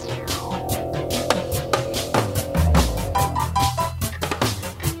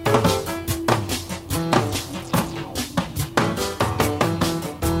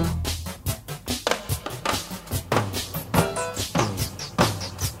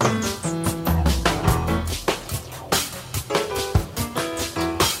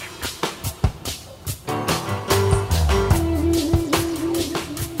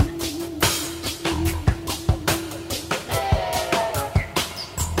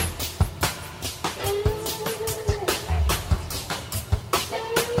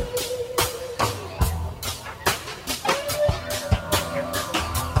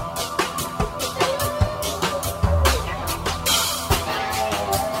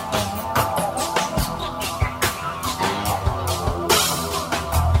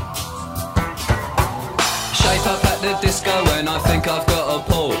 think I've got a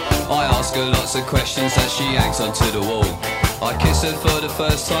pull. I ask her lots of questions as she hangs onto the wall. I kiss her for the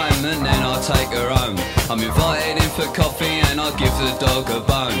first time and then I take her home. I'm invited in for coffee and I give the dog a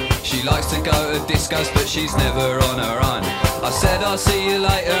bone. She likes to go to discos but she's never on her own. I said I'll see you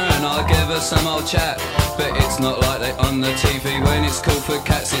later and I'll give her some old chat. But it's not like they on the TV. When it's cool for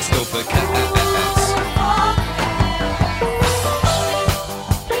cats, it's cool for cats.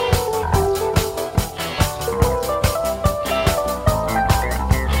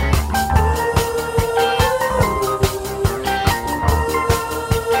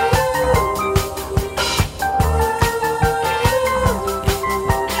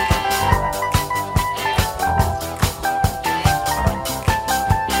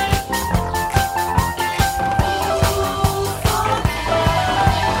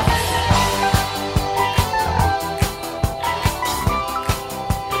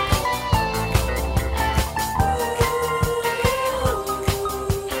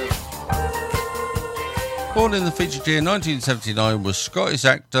 Born in the featured year 1979 was Scottish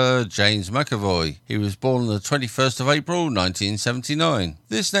actor James McAvoy. He was born on the 21st of April 1979.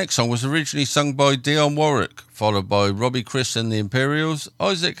 This next song was originally sung by Dionne Warwick, followed by Robbie Chris and the Imperials,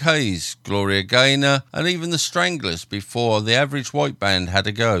 Isaac Hayes, Gloria Gaynor and even the Stranglers before the Average White Band had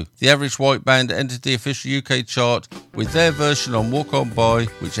a go. The Average White Band entered the official UK chart with their version on Walk On By,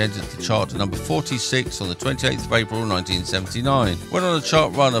 which entered the chart at number 46 on the 28th of April 1979. Went on a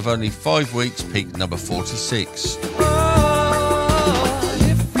chart run of only 5 weeks, peaked number 46. If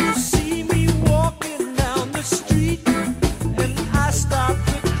you see me walking down the street and I start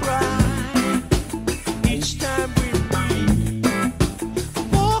to cry each time we meet,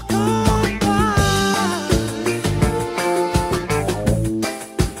 walk on by,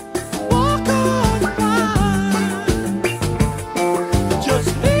 walk on by,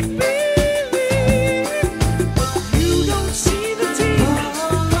 just make believe, but you don't see the tears.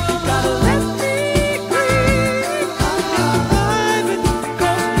 Gotta let me grieve.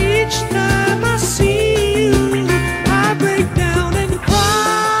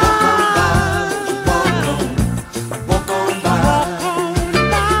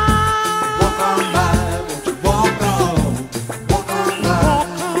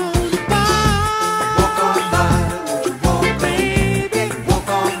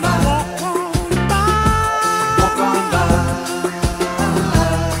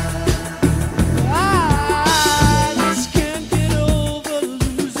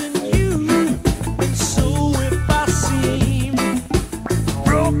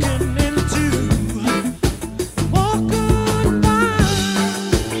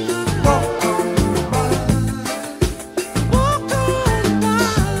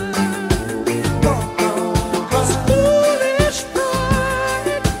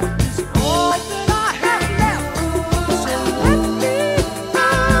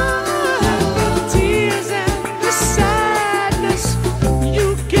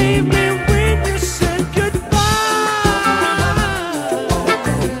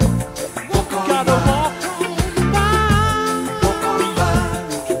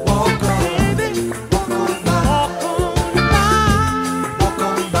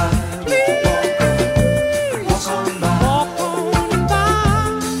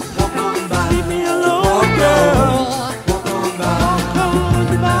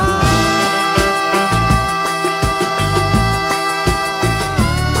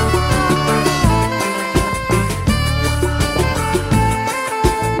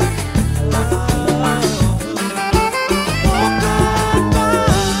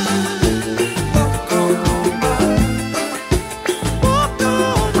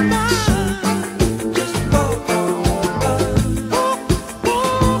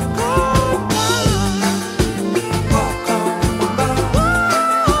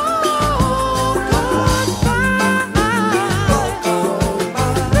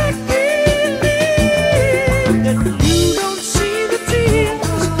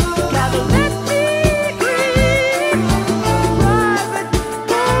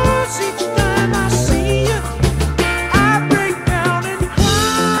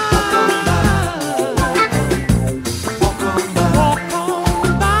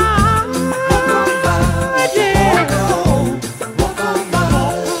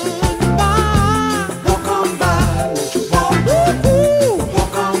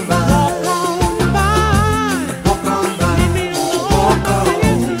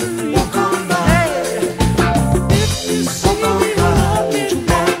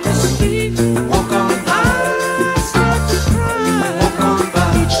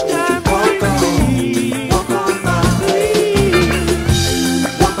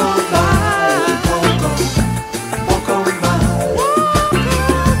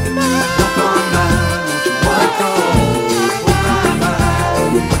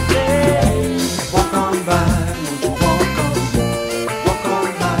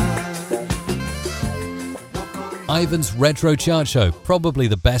 Ivan's Retro Chart Show, probably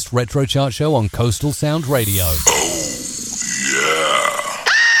the best retro chart show on Coastal Sound Radio.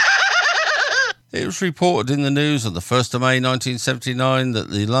 It was reported in the news on the 1st of May 1979 that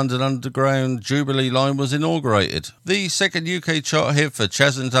the London Underground Jubilee line was inaugurated. The second UK chart hit for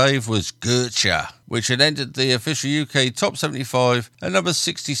Chaz and Dave was Gotcha, which had entered the official UK Top 75 at number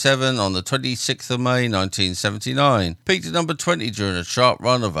 67 on the 26th of May 1979. Peaked at number 20 during a chart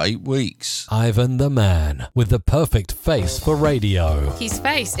run of 8 weeks. Ivan the Man, with the perfect face for radio. His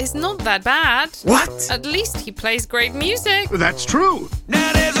face is not that bad. What? At least he plays great music. That's true.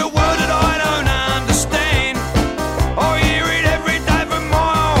 Now there's a word that I don't understand. I hear it every day from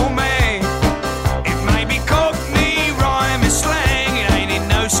my old man. It may be Cockney rhyme and slang. It ain't in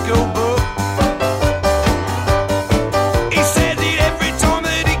no school book. He says it every time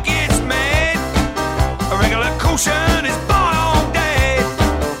that he gets mad. A regular caution is by old dad.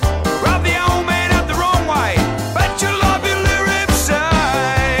 Rub the old man up the wrong way, but you love your lyrics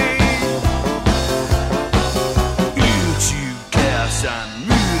say. YouTube cow son,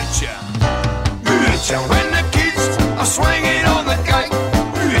 when the kids are swinging on the gate,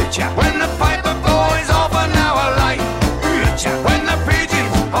 when the paper boys half an hour late, when the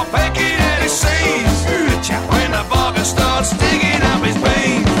pigeons are pecking at his seeds, when the barber starts digging up his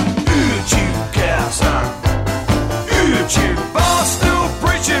beans. You cow son, you bar still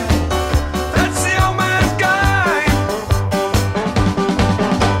preaching, that's the old man's game.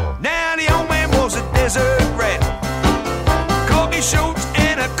 Now the old man was a desert rat, cocky shorts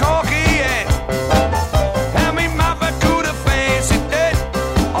and a cocky hat.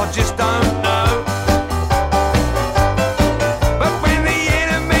 I just don't know. But when the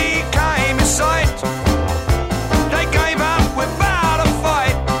enemy came in sight, they gave up without a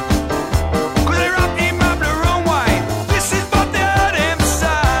fight. 'Cause they rubbed him up the wrong way. This is what they heard him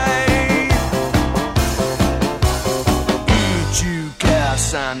say. You cow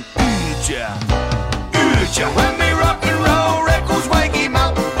son, when me rock and roll records wake him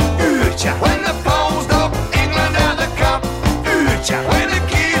up. When the Poles knock England out the cup. When the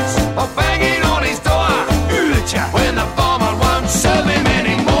kids are banging on his door. When the bomber won't serve him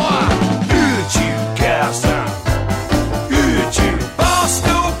anymore. You cow son. You bar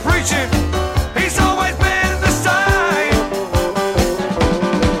still preaching. He's always been the same.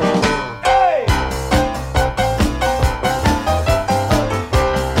 Hey!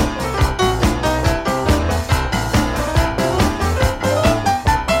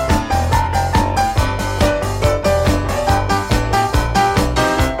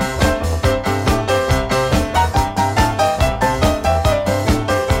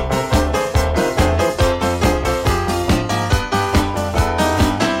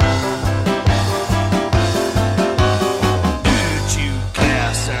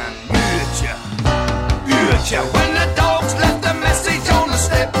 When the dogs left a message on the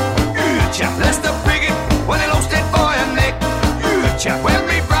step, Lester Piggott when he lost it by a neck. When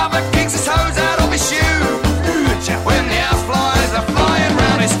me brother kicks his hose out of his shoe. When the house flies are flying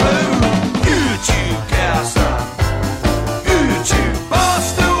round his food. You cow son. You bar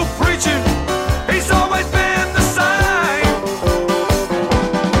still preaching. He's always been the same.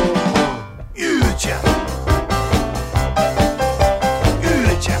 You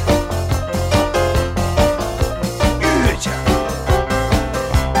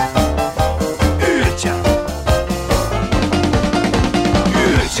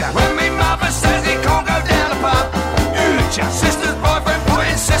when me mother says he can't go down the pub. Sister's boyfriend put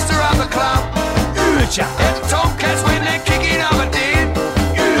his sister up the club. At the Tomcats when they're kicking up a din.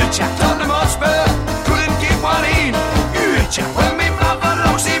 Tottenham Hotspur couldn't get one in. When me mother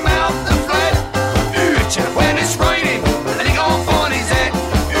locks him out the flat. When it's raining and he can't find his hat.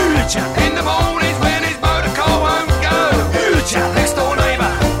 In the mornings when his motor car won't go. Next door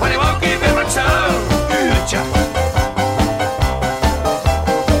neighbour when he won't give him a toe.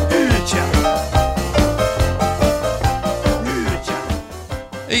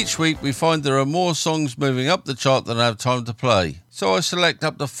 Each week we find there are more songs moving up the chart than I have time to play. So I select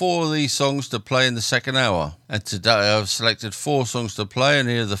up to 4 of these songs to play in the second hour. And today I've selected 4 songs to play and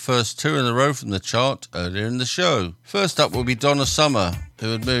hear the first 2 in a row from the chart earlier in the show. First up will be Donna Summer,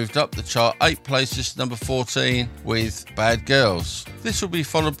 who had moved up the chart 8 places to number 14 with Bad Girls. This will be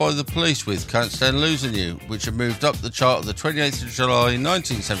followed by The Police with Can't Stand Losing You, which had moved up the chart on the 28th of July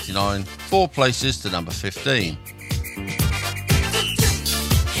 1979, 4 places to number 15.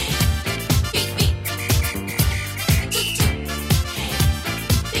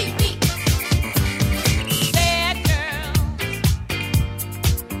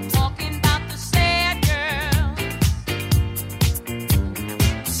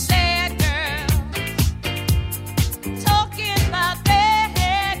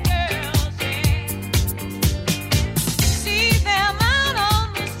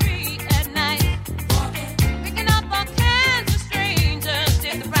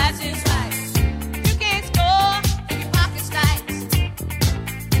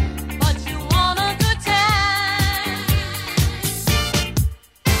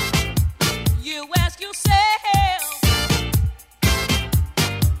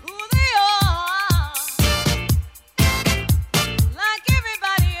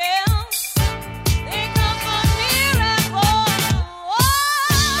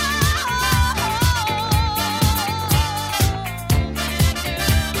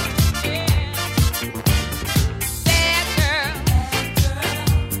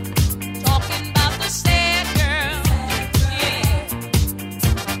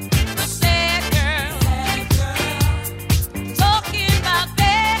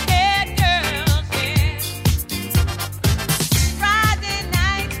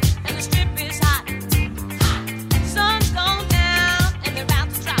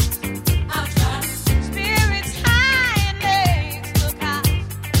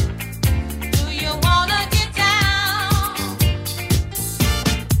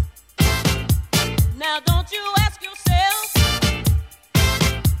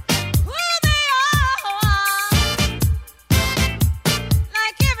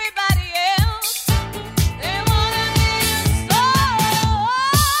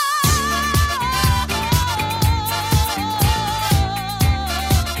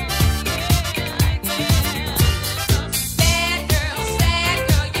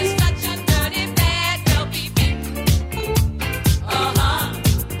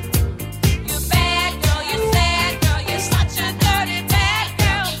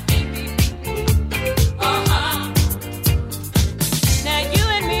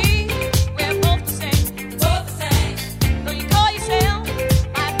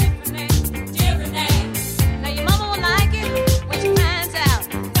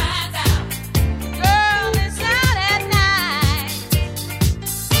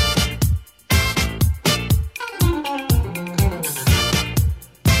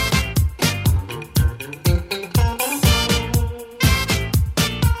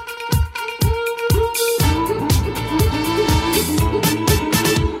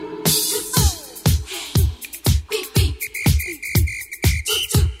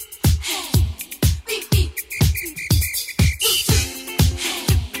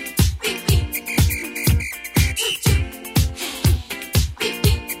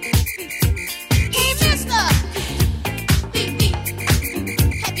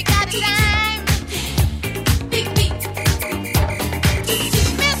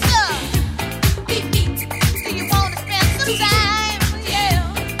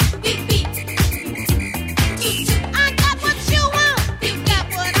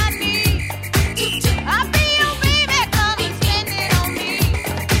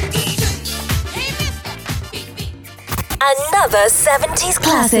 another 70s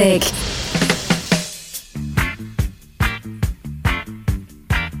classic.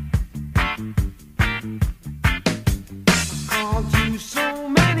 Called you so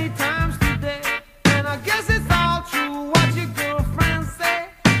many times today, and I guess it's all true what your girlfriend say.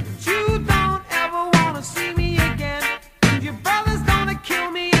 That you don't ever wanna see me again, and your brother's gonna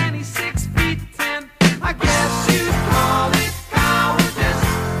kill me, and he's 6'10". I guess you'd call it cowardice,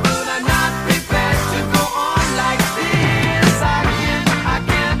 but I'm not prepared to go on like this. I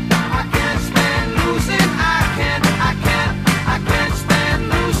can't stand losing. I can't stand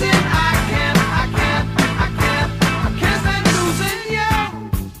losing. I can't stand losing you.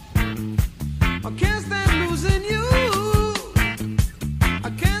 I can't stand losing you. I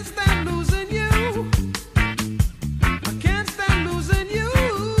can't stand losing you. I can't stand losing you.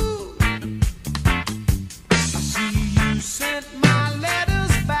 I see you sent my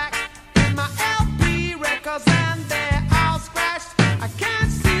letters back and my LP records, and they're all scratched. I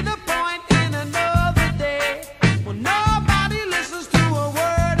can't see the point in another day when nobody listens to a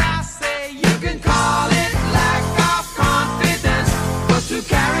word I say. You can call it lack of confidence, but to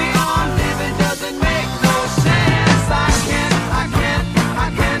carry on living doesn't make no sense. I can't stand losing.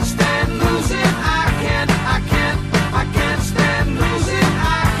 I can't stand losing. I can't stand losing. I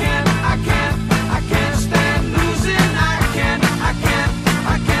can't stand losing.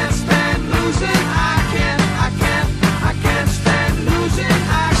 I can't stand losing.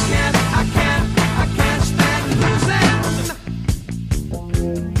 I can't stand losing.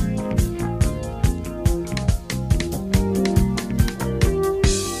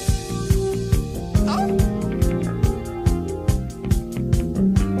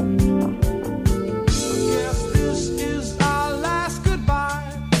 Guess this is our last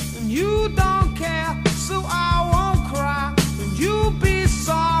goodbye, and you don't care, so I won't cry. And you'll be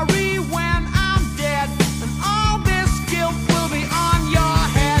sorry when I'm dead, and all this guilt will be on your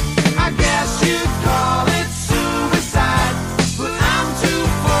head. I guess you'd call it suicide, but I'm too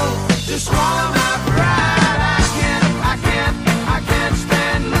full to swallow my pride. I can't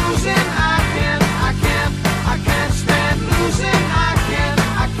stand losing. I can't stand losing. I can't stand losing. I can't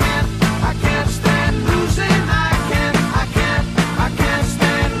stand losing. I can't stand losing. I can't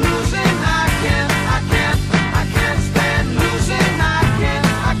stand losing. I can't stand losing. I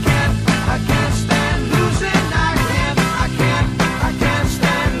can't stand losing. I can't stand losing. I can't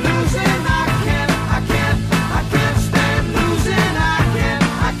stand losing.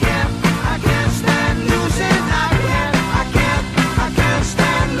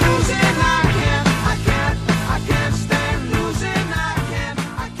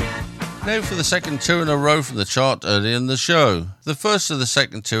 Now for the second two in a row from the chart early in the show. The first of the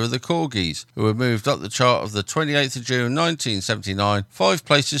second two are the Corgis, who had moved up the chart of the 28th of June 1979, 5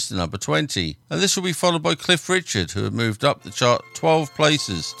 places to number 20. And this will be followed by Cliff Richard, who had moved up the chart 12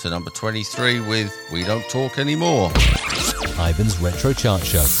 places to number 23 with We Don't Talk Anymore. Ivan's Retro Chart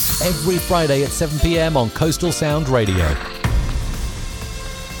Show, every Friday at 7 p.m. on Coastal Sound Radio.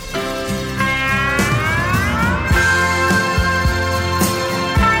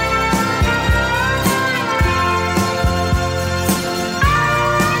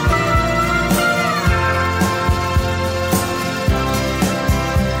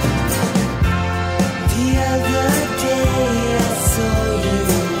 The other day I saw you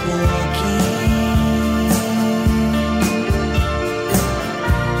walking.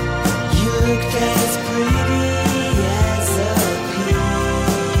 You looked as pretty as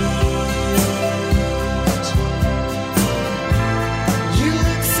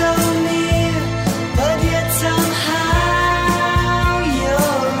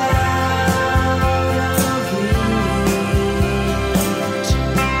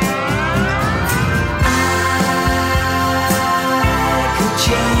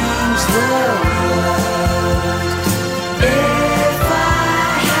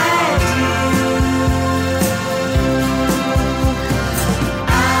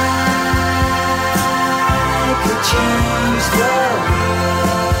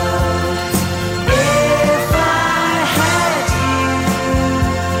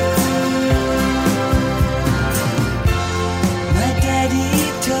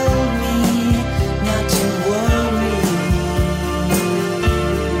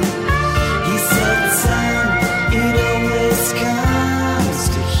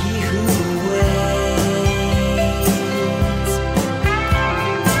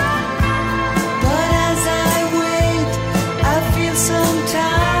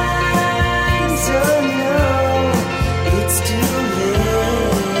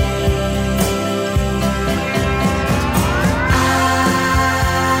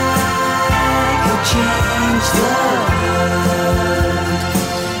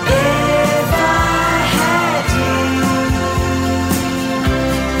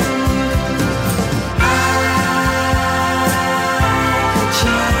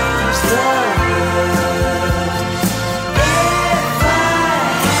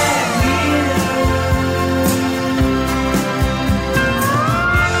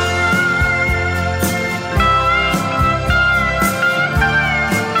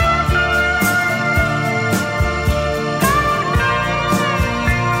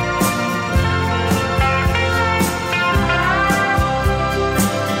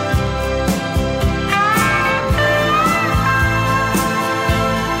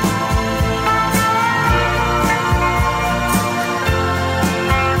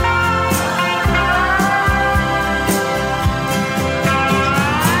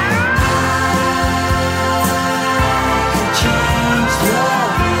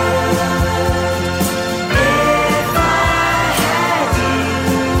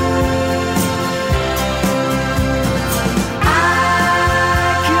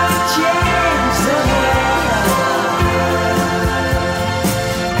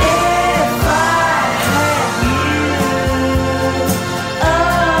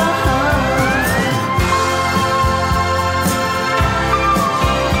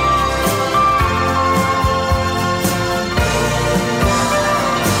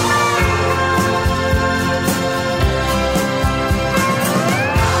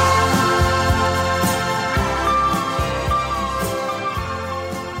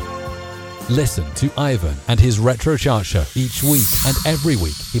Listen to Ivan and his Retro Chart Show. Each week and every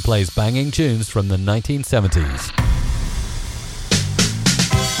week he plays banging tunes from the 1970s.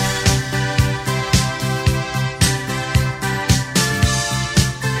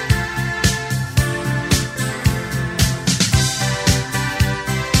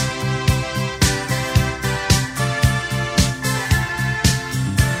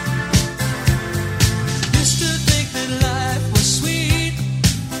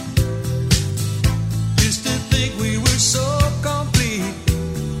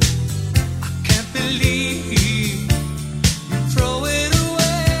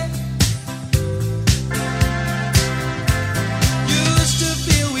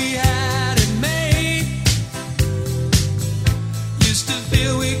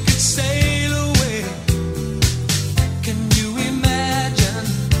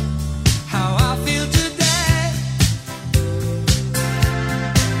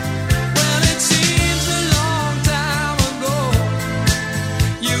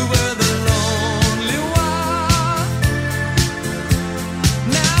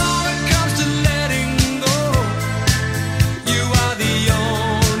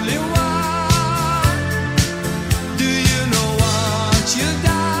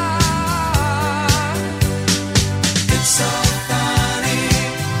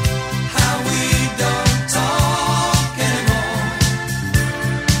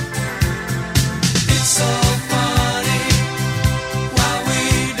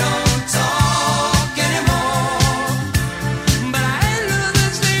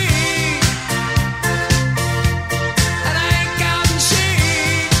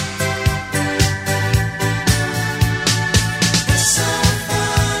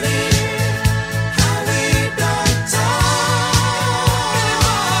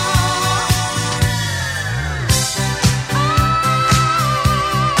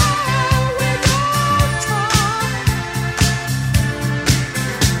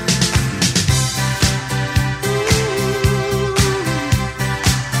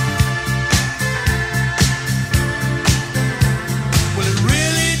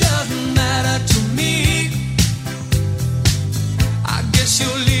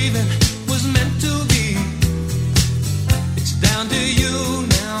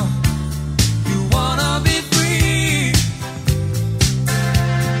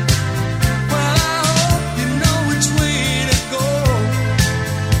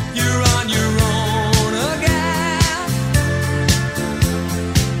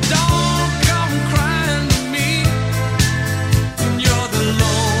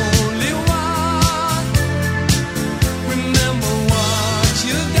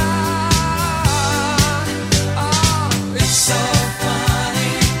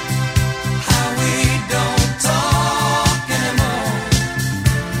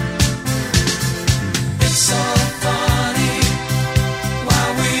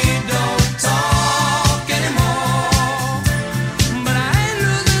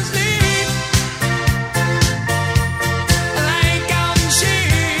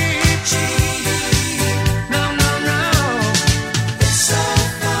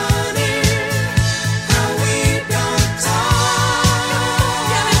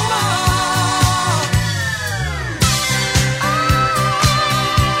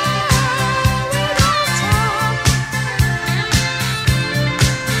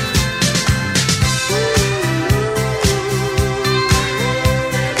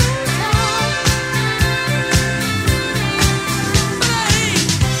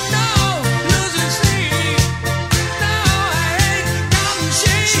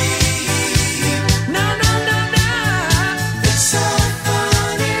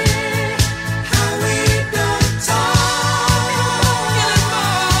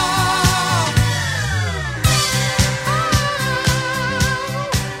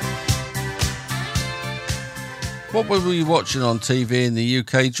 What were we watching on TV in the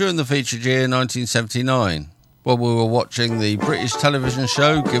UK during the featured year 1979? Well, we were watching the British television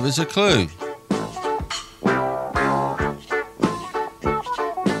show Give Us a Clue.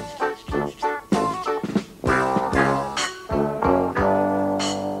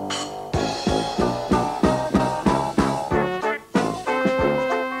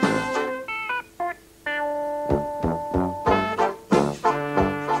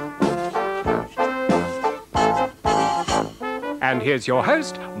 And here's your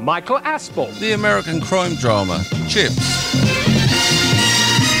host, Michael Aspel. The American crime drama, Chips.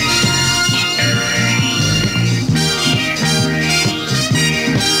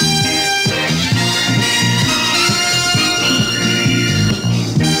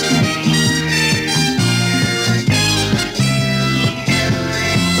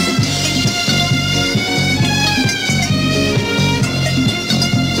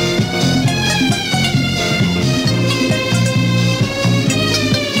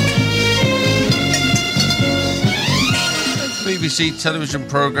 BBC television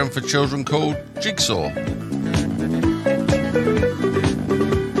programme for children called Jigsaw.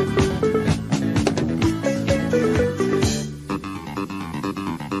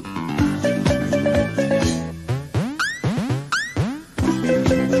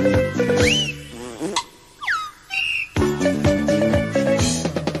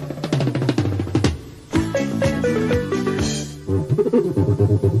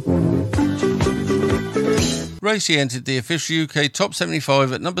 Racy entered the official UK Top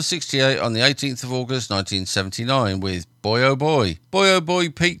 75 at number 68 on the 18th of August 1979 with Boy Oh Boy. Boy Oh Boy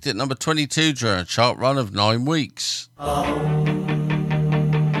peaked at number 22 during a chart run of 9 weeks. The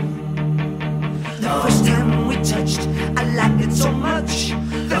first time we touched, I liked it so much.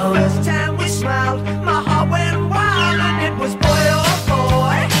 The first time we smiled, my heart went wild, and it was boy oh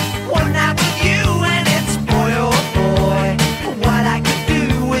boy. One night with you, and it's boy oh boy. What I could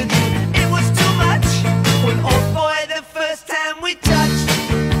do with you, it was too much. When oh boy, the first time we touched,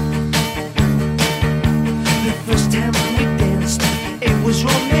 the first time we danced, it was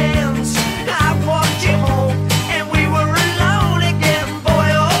romance. I walked you home, and we were alone again.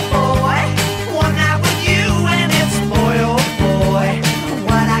 Boy oh boy, one night with you, and it's boy oh boy.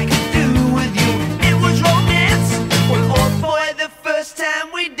 What I could do with you, it was romance. When oh boy, the first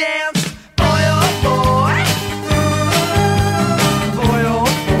time we danced. Boy oh boy, boy oh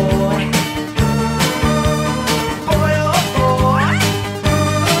boy, boy oh boy,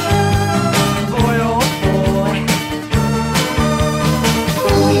 boy oh boy.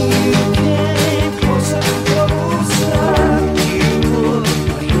 We came closer and closer. You put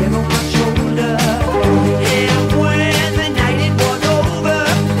your hand on my shoulder, and when the night it was over,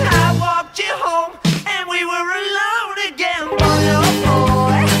 I walked you home, and we were alone again. Boy oh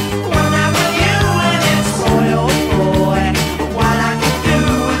boy, one night with you, and it's boy oh boy. What I could do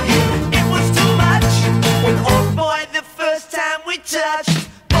with you, it was too much. When oh boy, the first time we touched.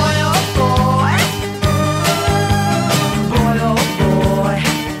 Boy oh boy, boy oh boy,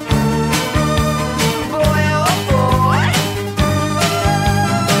 boy oh boy,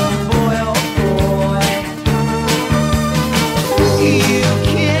 boy oh boy. You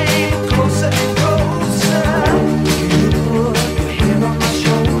came closer and closer. You put your hand on my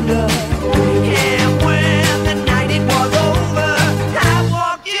shoulder, and when the night it was over, I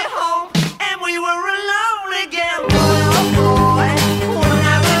walked you home, and we were alone again. Boy oh boy, one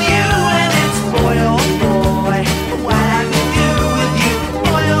night with you, and it's boy oh boy. What I could do with you,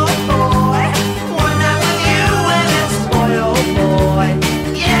 boy oh boy. One night with you, and it's boy oh boy.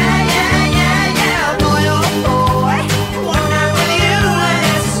 Yeah, yeah, yeah, yeah, boy oh boy. One night with you, and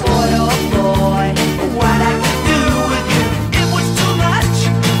it's boy oh boy. What I could do with you, it was too much.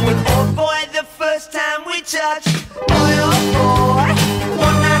 With oh boy, the first time we touched. Boy oh boy,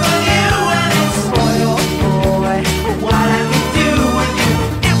 one night with you, and it's boy oh boy. What I could do with you,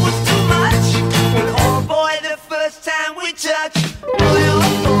 it was too much. With oh boy, the first time we touched. Boy oh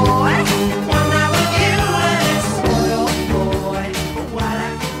boy, one night with you, and it's boy oh boy. What I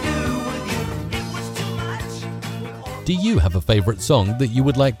could do with you, it was too much. Do you have a favourite song that you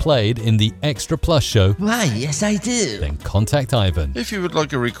would like played in the Extra Plus show? Why, yes I do. Then contact Ivan. If you would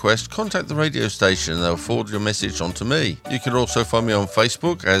like a request, contact the radio station and they'll forward your message on to me. You can also find me on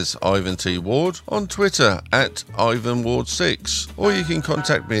Facebook as Ivan T. Ward, on Twitter at IvanWard6, or you can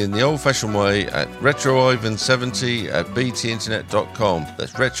contact me in the old-fashioned way at retroivan70@btinternet.com.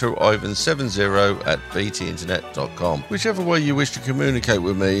 That's retroivan70@btinternet.com. Whichever way you wish to communicate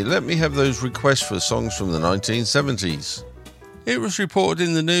with me, let me have those requests for songs from the 1970s. It was reported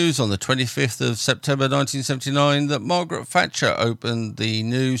in the news on the 25th of September 1979 that Margaret Thatcher opened the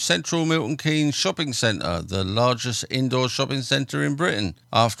new Central Milton Keynes Shopping Centre, the largest indoor shopping centre in Britain,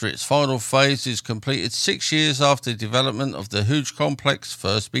 after its final phase is completed 6 years after development of the huge complex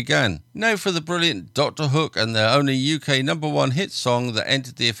first began. Now for the brilliant Dr. Hook and their only UK number 1 hit song that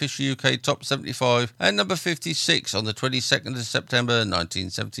entered the official UK Top 75 at number 56 on the 22nd of September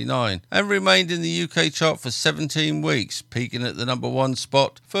 1979 and remained in the UK chart for 17 weeks, peaking at the number 1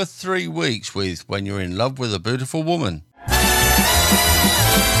 spot for 3 weeks with When You're in Love with a Beautiful Woman.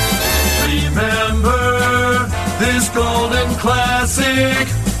 Remember this golden classic,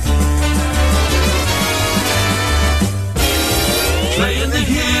 playing the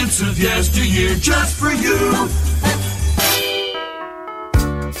hits of yesteryear just for you.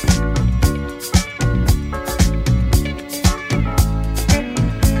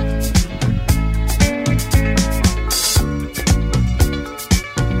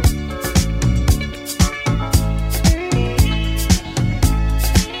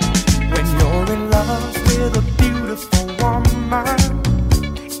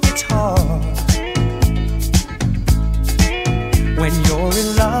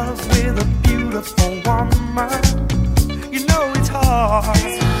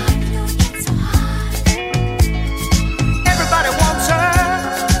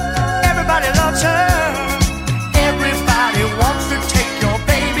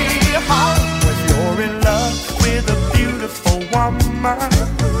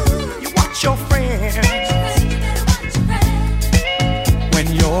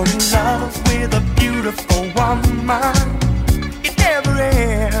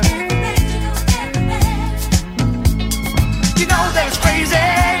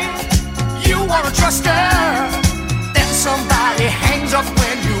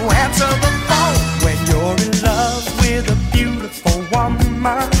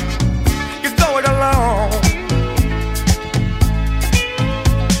 woman, you go it alone.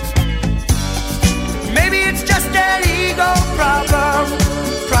 Maybe it's just an ego problem.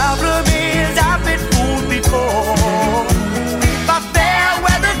 Problem is I've been fooled before by fair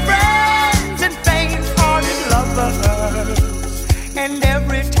weather friends and faint-hearted lovers, and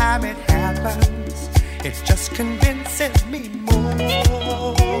every time it happens, it just convinces me more.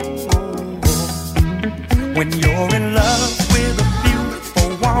 When you're in love with a beautiful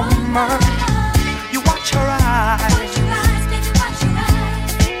woman, you watch her eyes.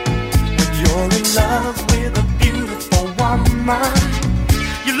 When you're in love with a beautiful woman,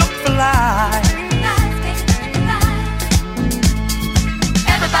 you look for life.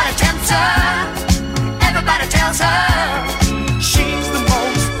 Everybody tempts her, everybody tells her she's the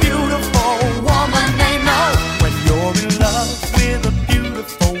most beautiful woman they know. When you're in love with a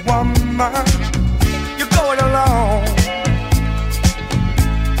beautiful woman, you go it alone.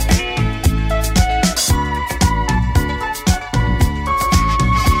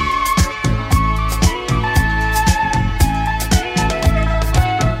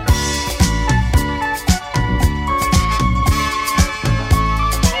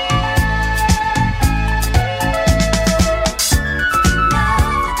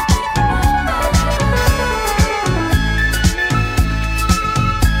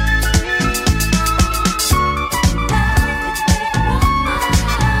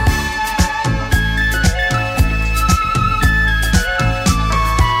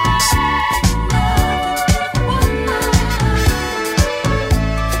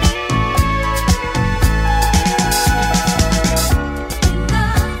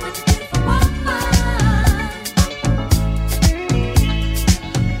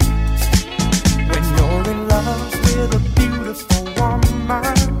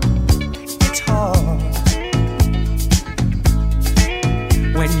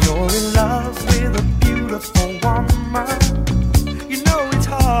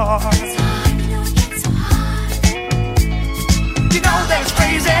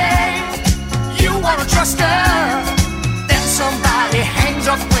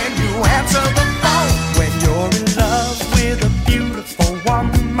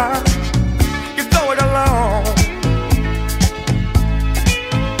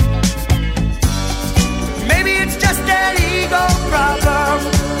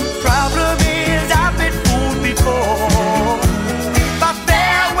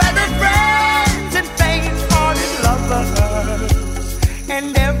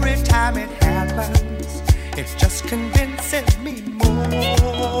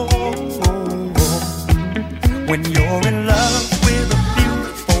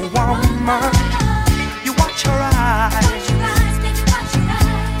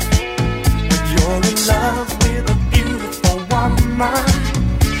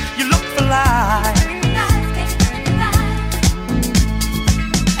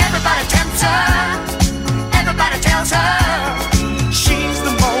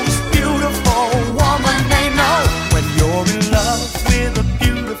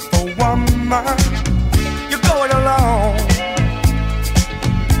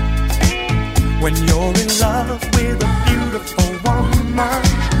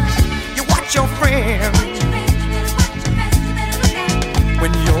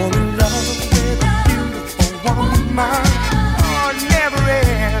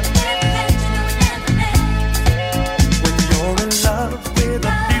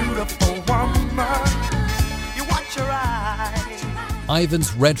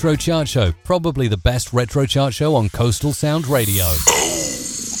 Ivan's Retro Chart Show, probably the best retro chart show on Coastal Sound Radio.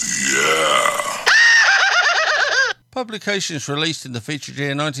 Publications released in the featured year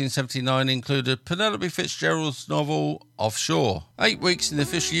 1979 included Penelope Fitzgerald's novel Offshore, 8 weeks in the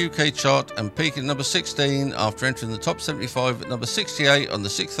official UK chart and peaking at number 16 after entering the top 75 at number 68 on the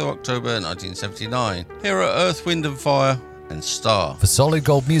 6th of October 1979. Here are Earth, Wind and Fire and Star. For solid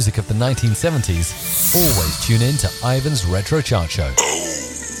gold music of the 1970s, always tune in to Ivan's Retro Chart Show.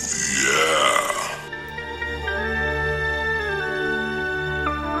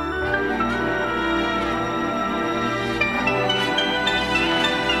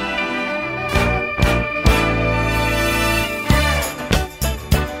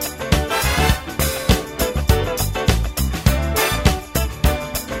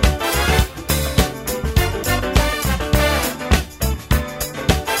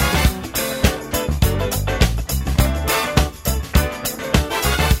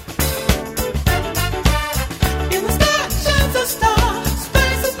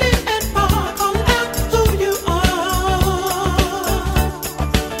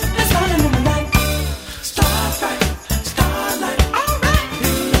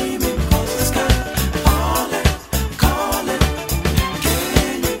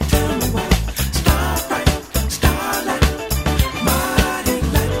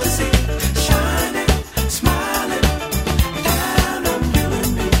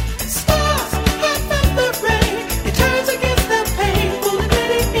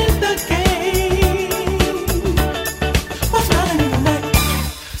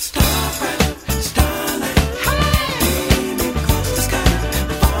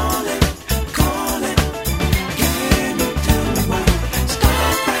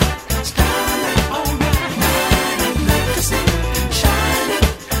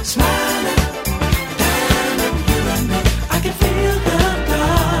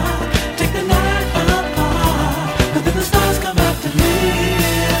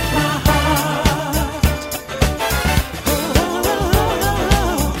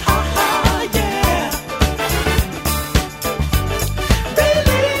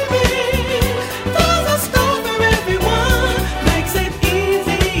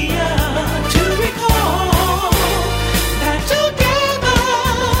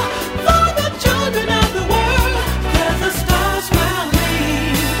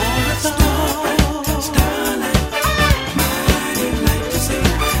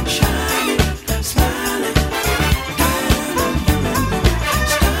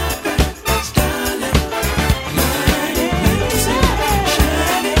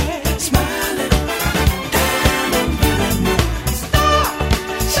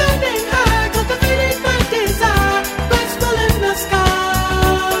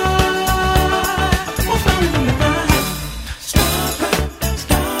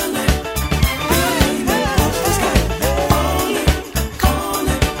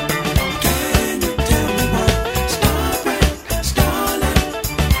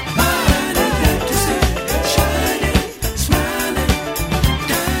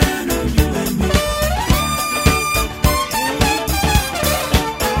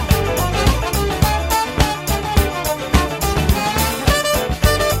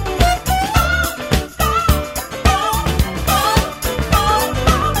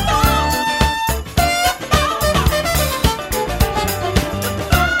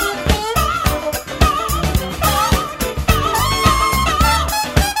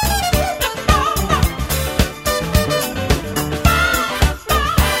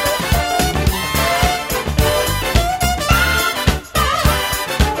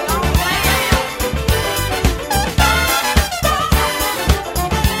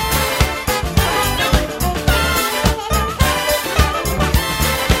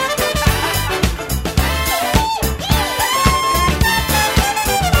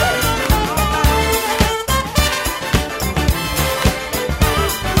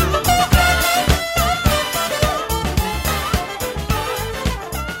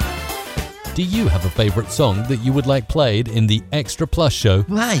 Do you have a favourite song that you would like played in the Extra Plus show?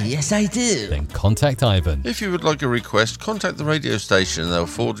 Why, yes I do. Then contact Ivan. If you would like a request, contact the radio station and they'll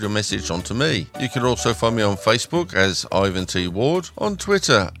forward your message on to me. You can also find me on Facebook as Ivan T. Ward, on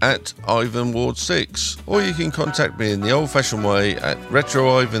Twitter at Ivan Ward 6, or you can contact me in the old-fashioned way at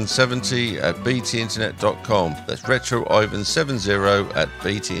retroivan70@btinternet.com. That's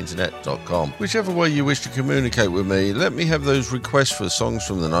retroivan70@btinternet.com. Whichever way you wish to communicate with me, let me have those requests for songs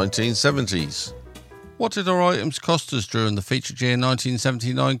from the 1970s. What did our items cost us during the featured year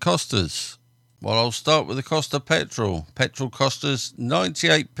 1979 cost us? Well, I'll start with the cost of petrol. Petrol cost us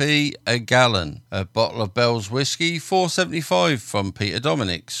 98p a gallon. A bottle of Bell's whiskey, 4.75 from Peter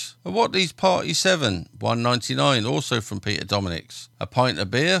Dominic's. A Watley's Party 7, 1.99 also from Peter Dominic's. A pint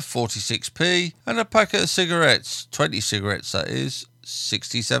of beer, 46p. And a packet of cigarettes, 20 cigarettes that is,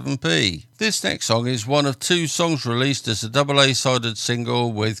 67p. This next song is one of two songs released as a double A-sided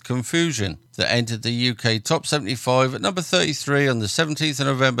single with Confusion that entered the UK Top 75 at number 33 on the 17th of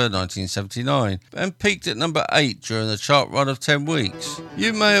November 1979 and peaked at number 8 during the chart run of 10 weeks.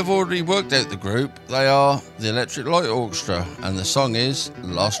 You may have already worked out the group. They are the Electric Light Orchestra and the song is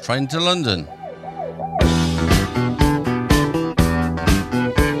Last Train to London.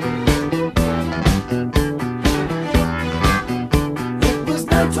 It was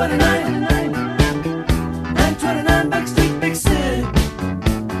 929 Backstreet, Big City.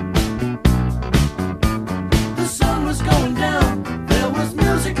 The sun was going down, there was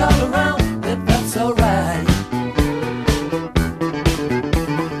music all around, it felt so right.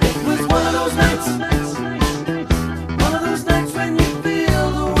 It was one of those nights when you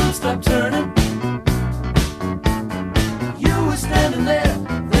feel the world stop turning.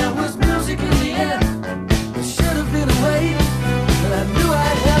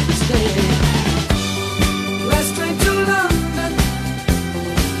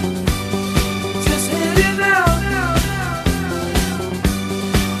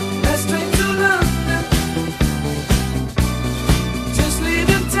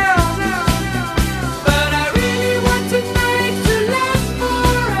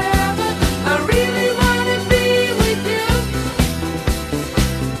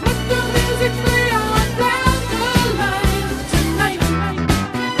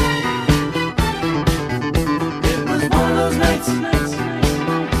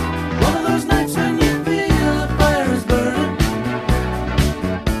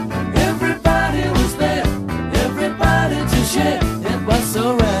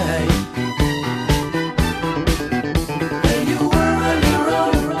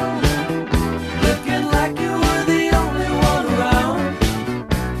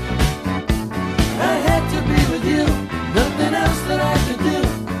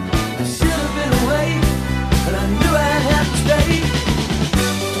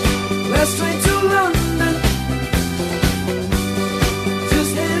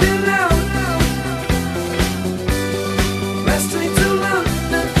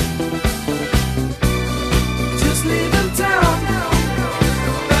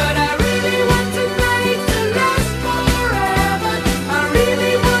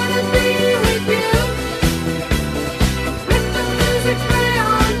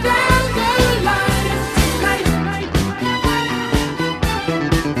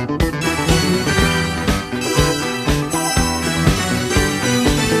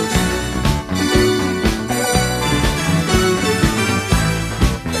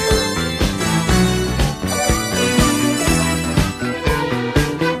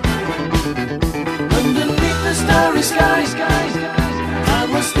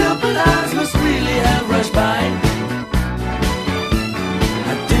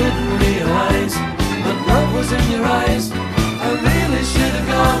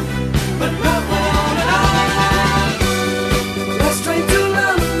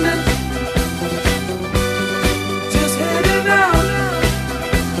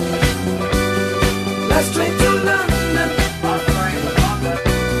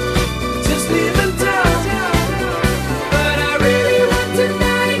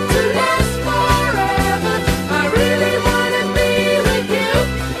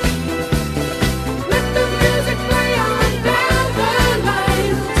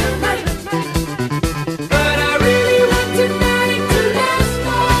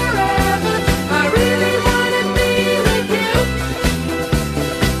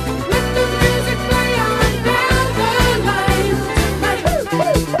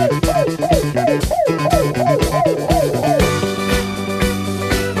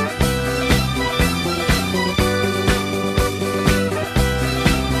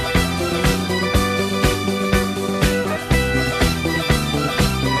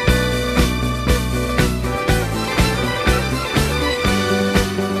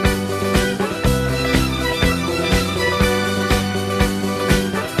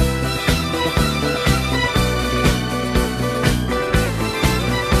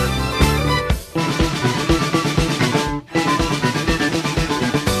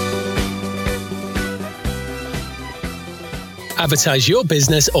 advertise your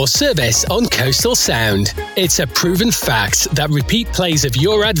business or service on Coastal Sound. It's a proven fact that repeat plays of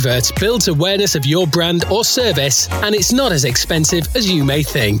your advert builds awareness of your brand or service, and it's not as expensive as you may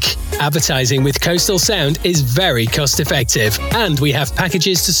think. Advertising with Coastal Sound is very cost effective, and we have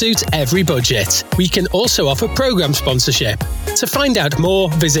packages to suit every budget. We can also offer program sponsorship. To find out more,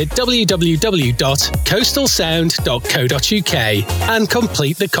 visit www.coastalsound.co.uk and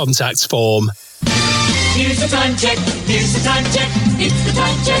complete the contacts form. Here's the time check, here's the time check, it's the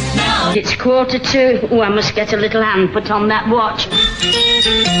time check now. It's 1:45. Oh, I must get a little hand put on that watch.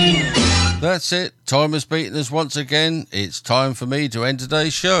 That's it. Time has beaten us once again. It's time for me to end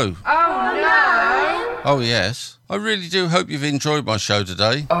today's show. Oh, no. Oh, yes. I really do hope you've enjoyed my show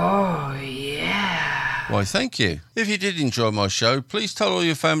today. Oh, yeah. Why, thank you. If you did enjoy my show, please tell all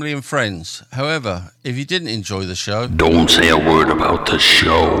your family and friends. However, if you didn't enjoy the show... Don't say a word about the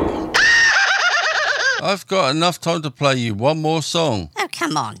show. I've got enough time to play you one more song. Oh,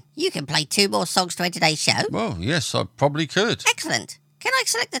 come on. You can play 2 more songs to end today's show. Well, yes, I probably could. Excellent. Can I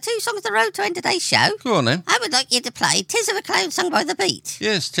select the 2 songs in a row to end today's show? Go on then. I would like you to play "'Tis of a Clown" sung by The Beat.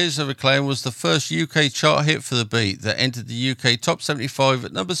 Yes, "'Tis of a Clown" was the first UK chart hit for The Beat that entered the UK Top 75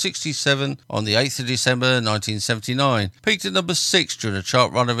 at number 67 on the 8th of December 1979. Peaked at number 6 during a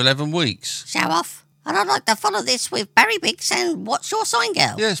chart run of 11 weeks. Show off. And I'd like to follow this with Barry Biggs and "What's Your Sign,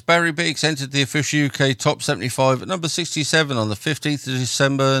 Girl?" Yes, Barry Biggs entered the official UK Top 75 at number 67 on the 15th of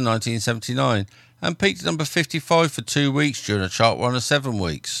December 1979 and peaked at number 55 for 2 weeks during a chart run of 7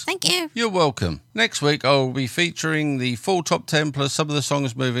 weeks. Thank you. You're welcome. Next week I will be featuring the full top 10 plus some of the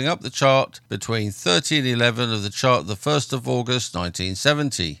songs moving up the chart between 30 and 11 of the chart the 1st of August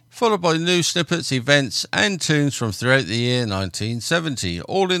 1970, followed by new snippets, events and tunes from throughout the year 1970,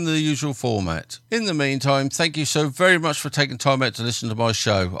 all in the usual format. In the meantime, thank you so very much for taking time out to listen to my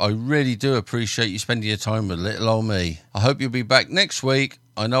show. I really do appreciate you spending your time with little old me. I hope you'll be back next week.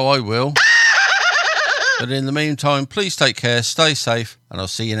 I know I will. But in the meantime, please take care, stay safe, and I'll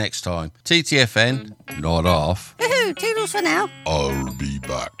see you next time. TTFN, not off. Woohoo, toodles for now. I'll be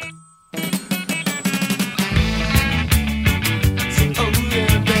back.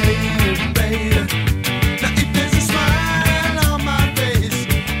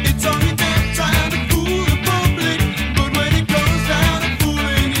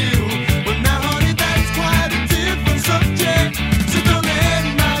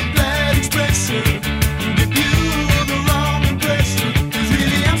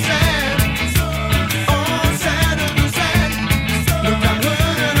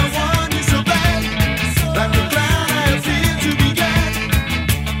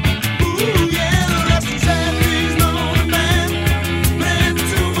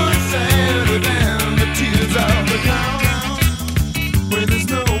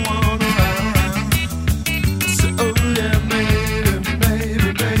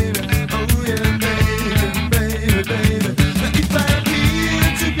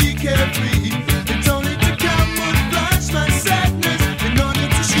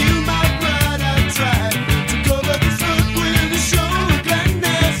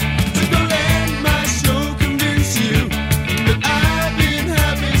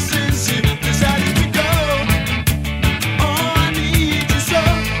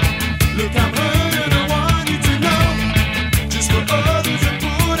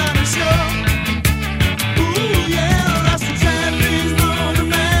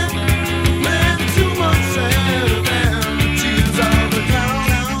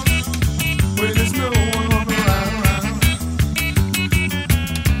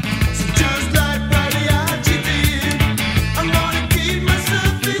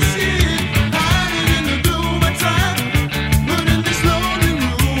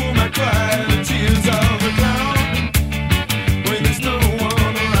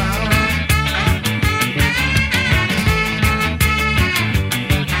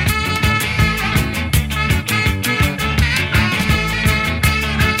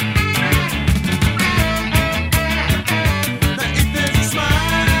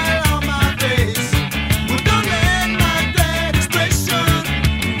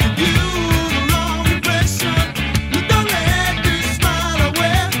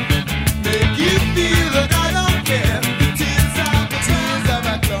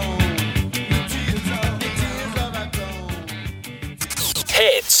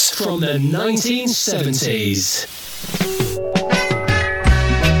 From the 1970s.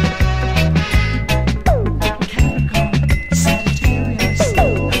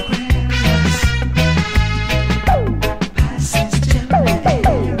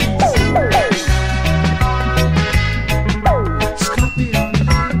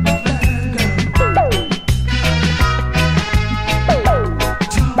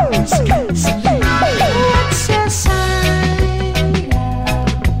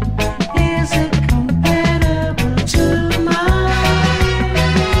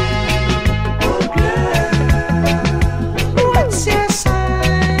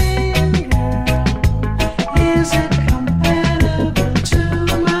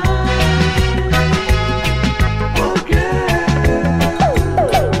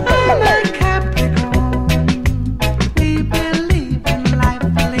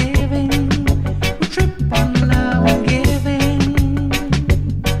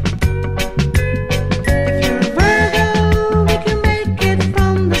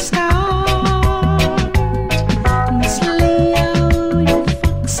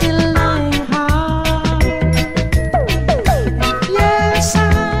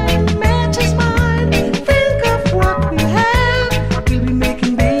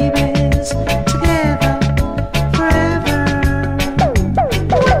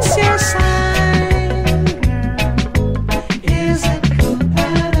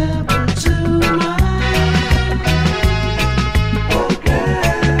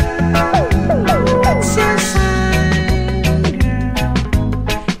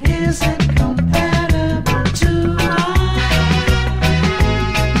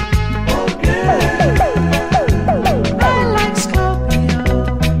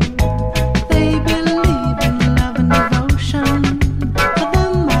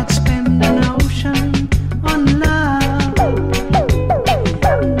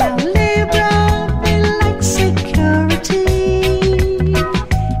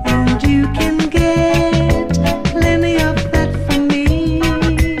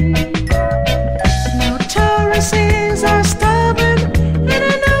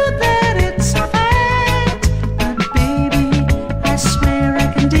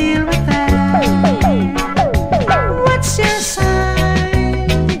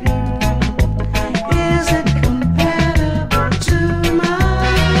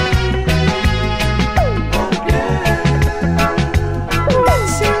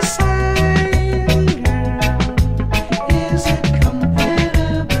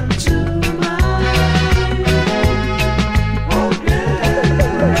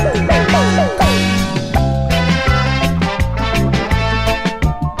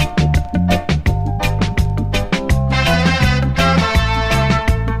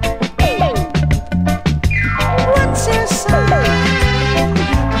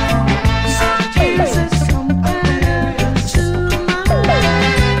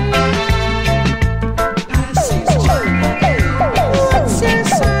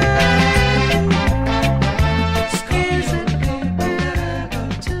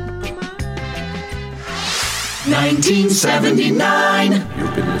 1979.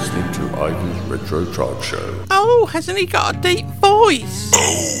 You've been listening to Ivan's Retro Chart Show. Oh, hasn't he got a deep voice?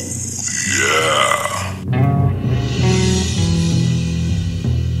 Yeah.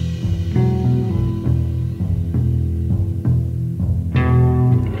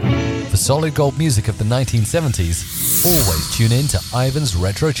 For solid gold music of the 1970s, always tune in to Ivan's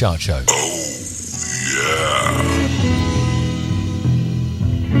Retro Chart Show.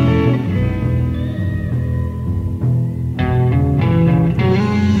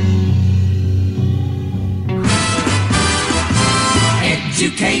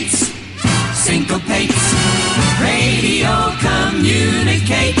 Educates, syncopates, radio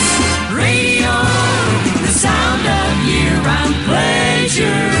communicates, radio, the sound of year-round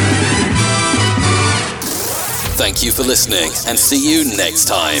pleasure. Thank you for listening and see you next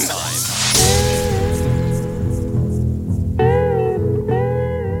time.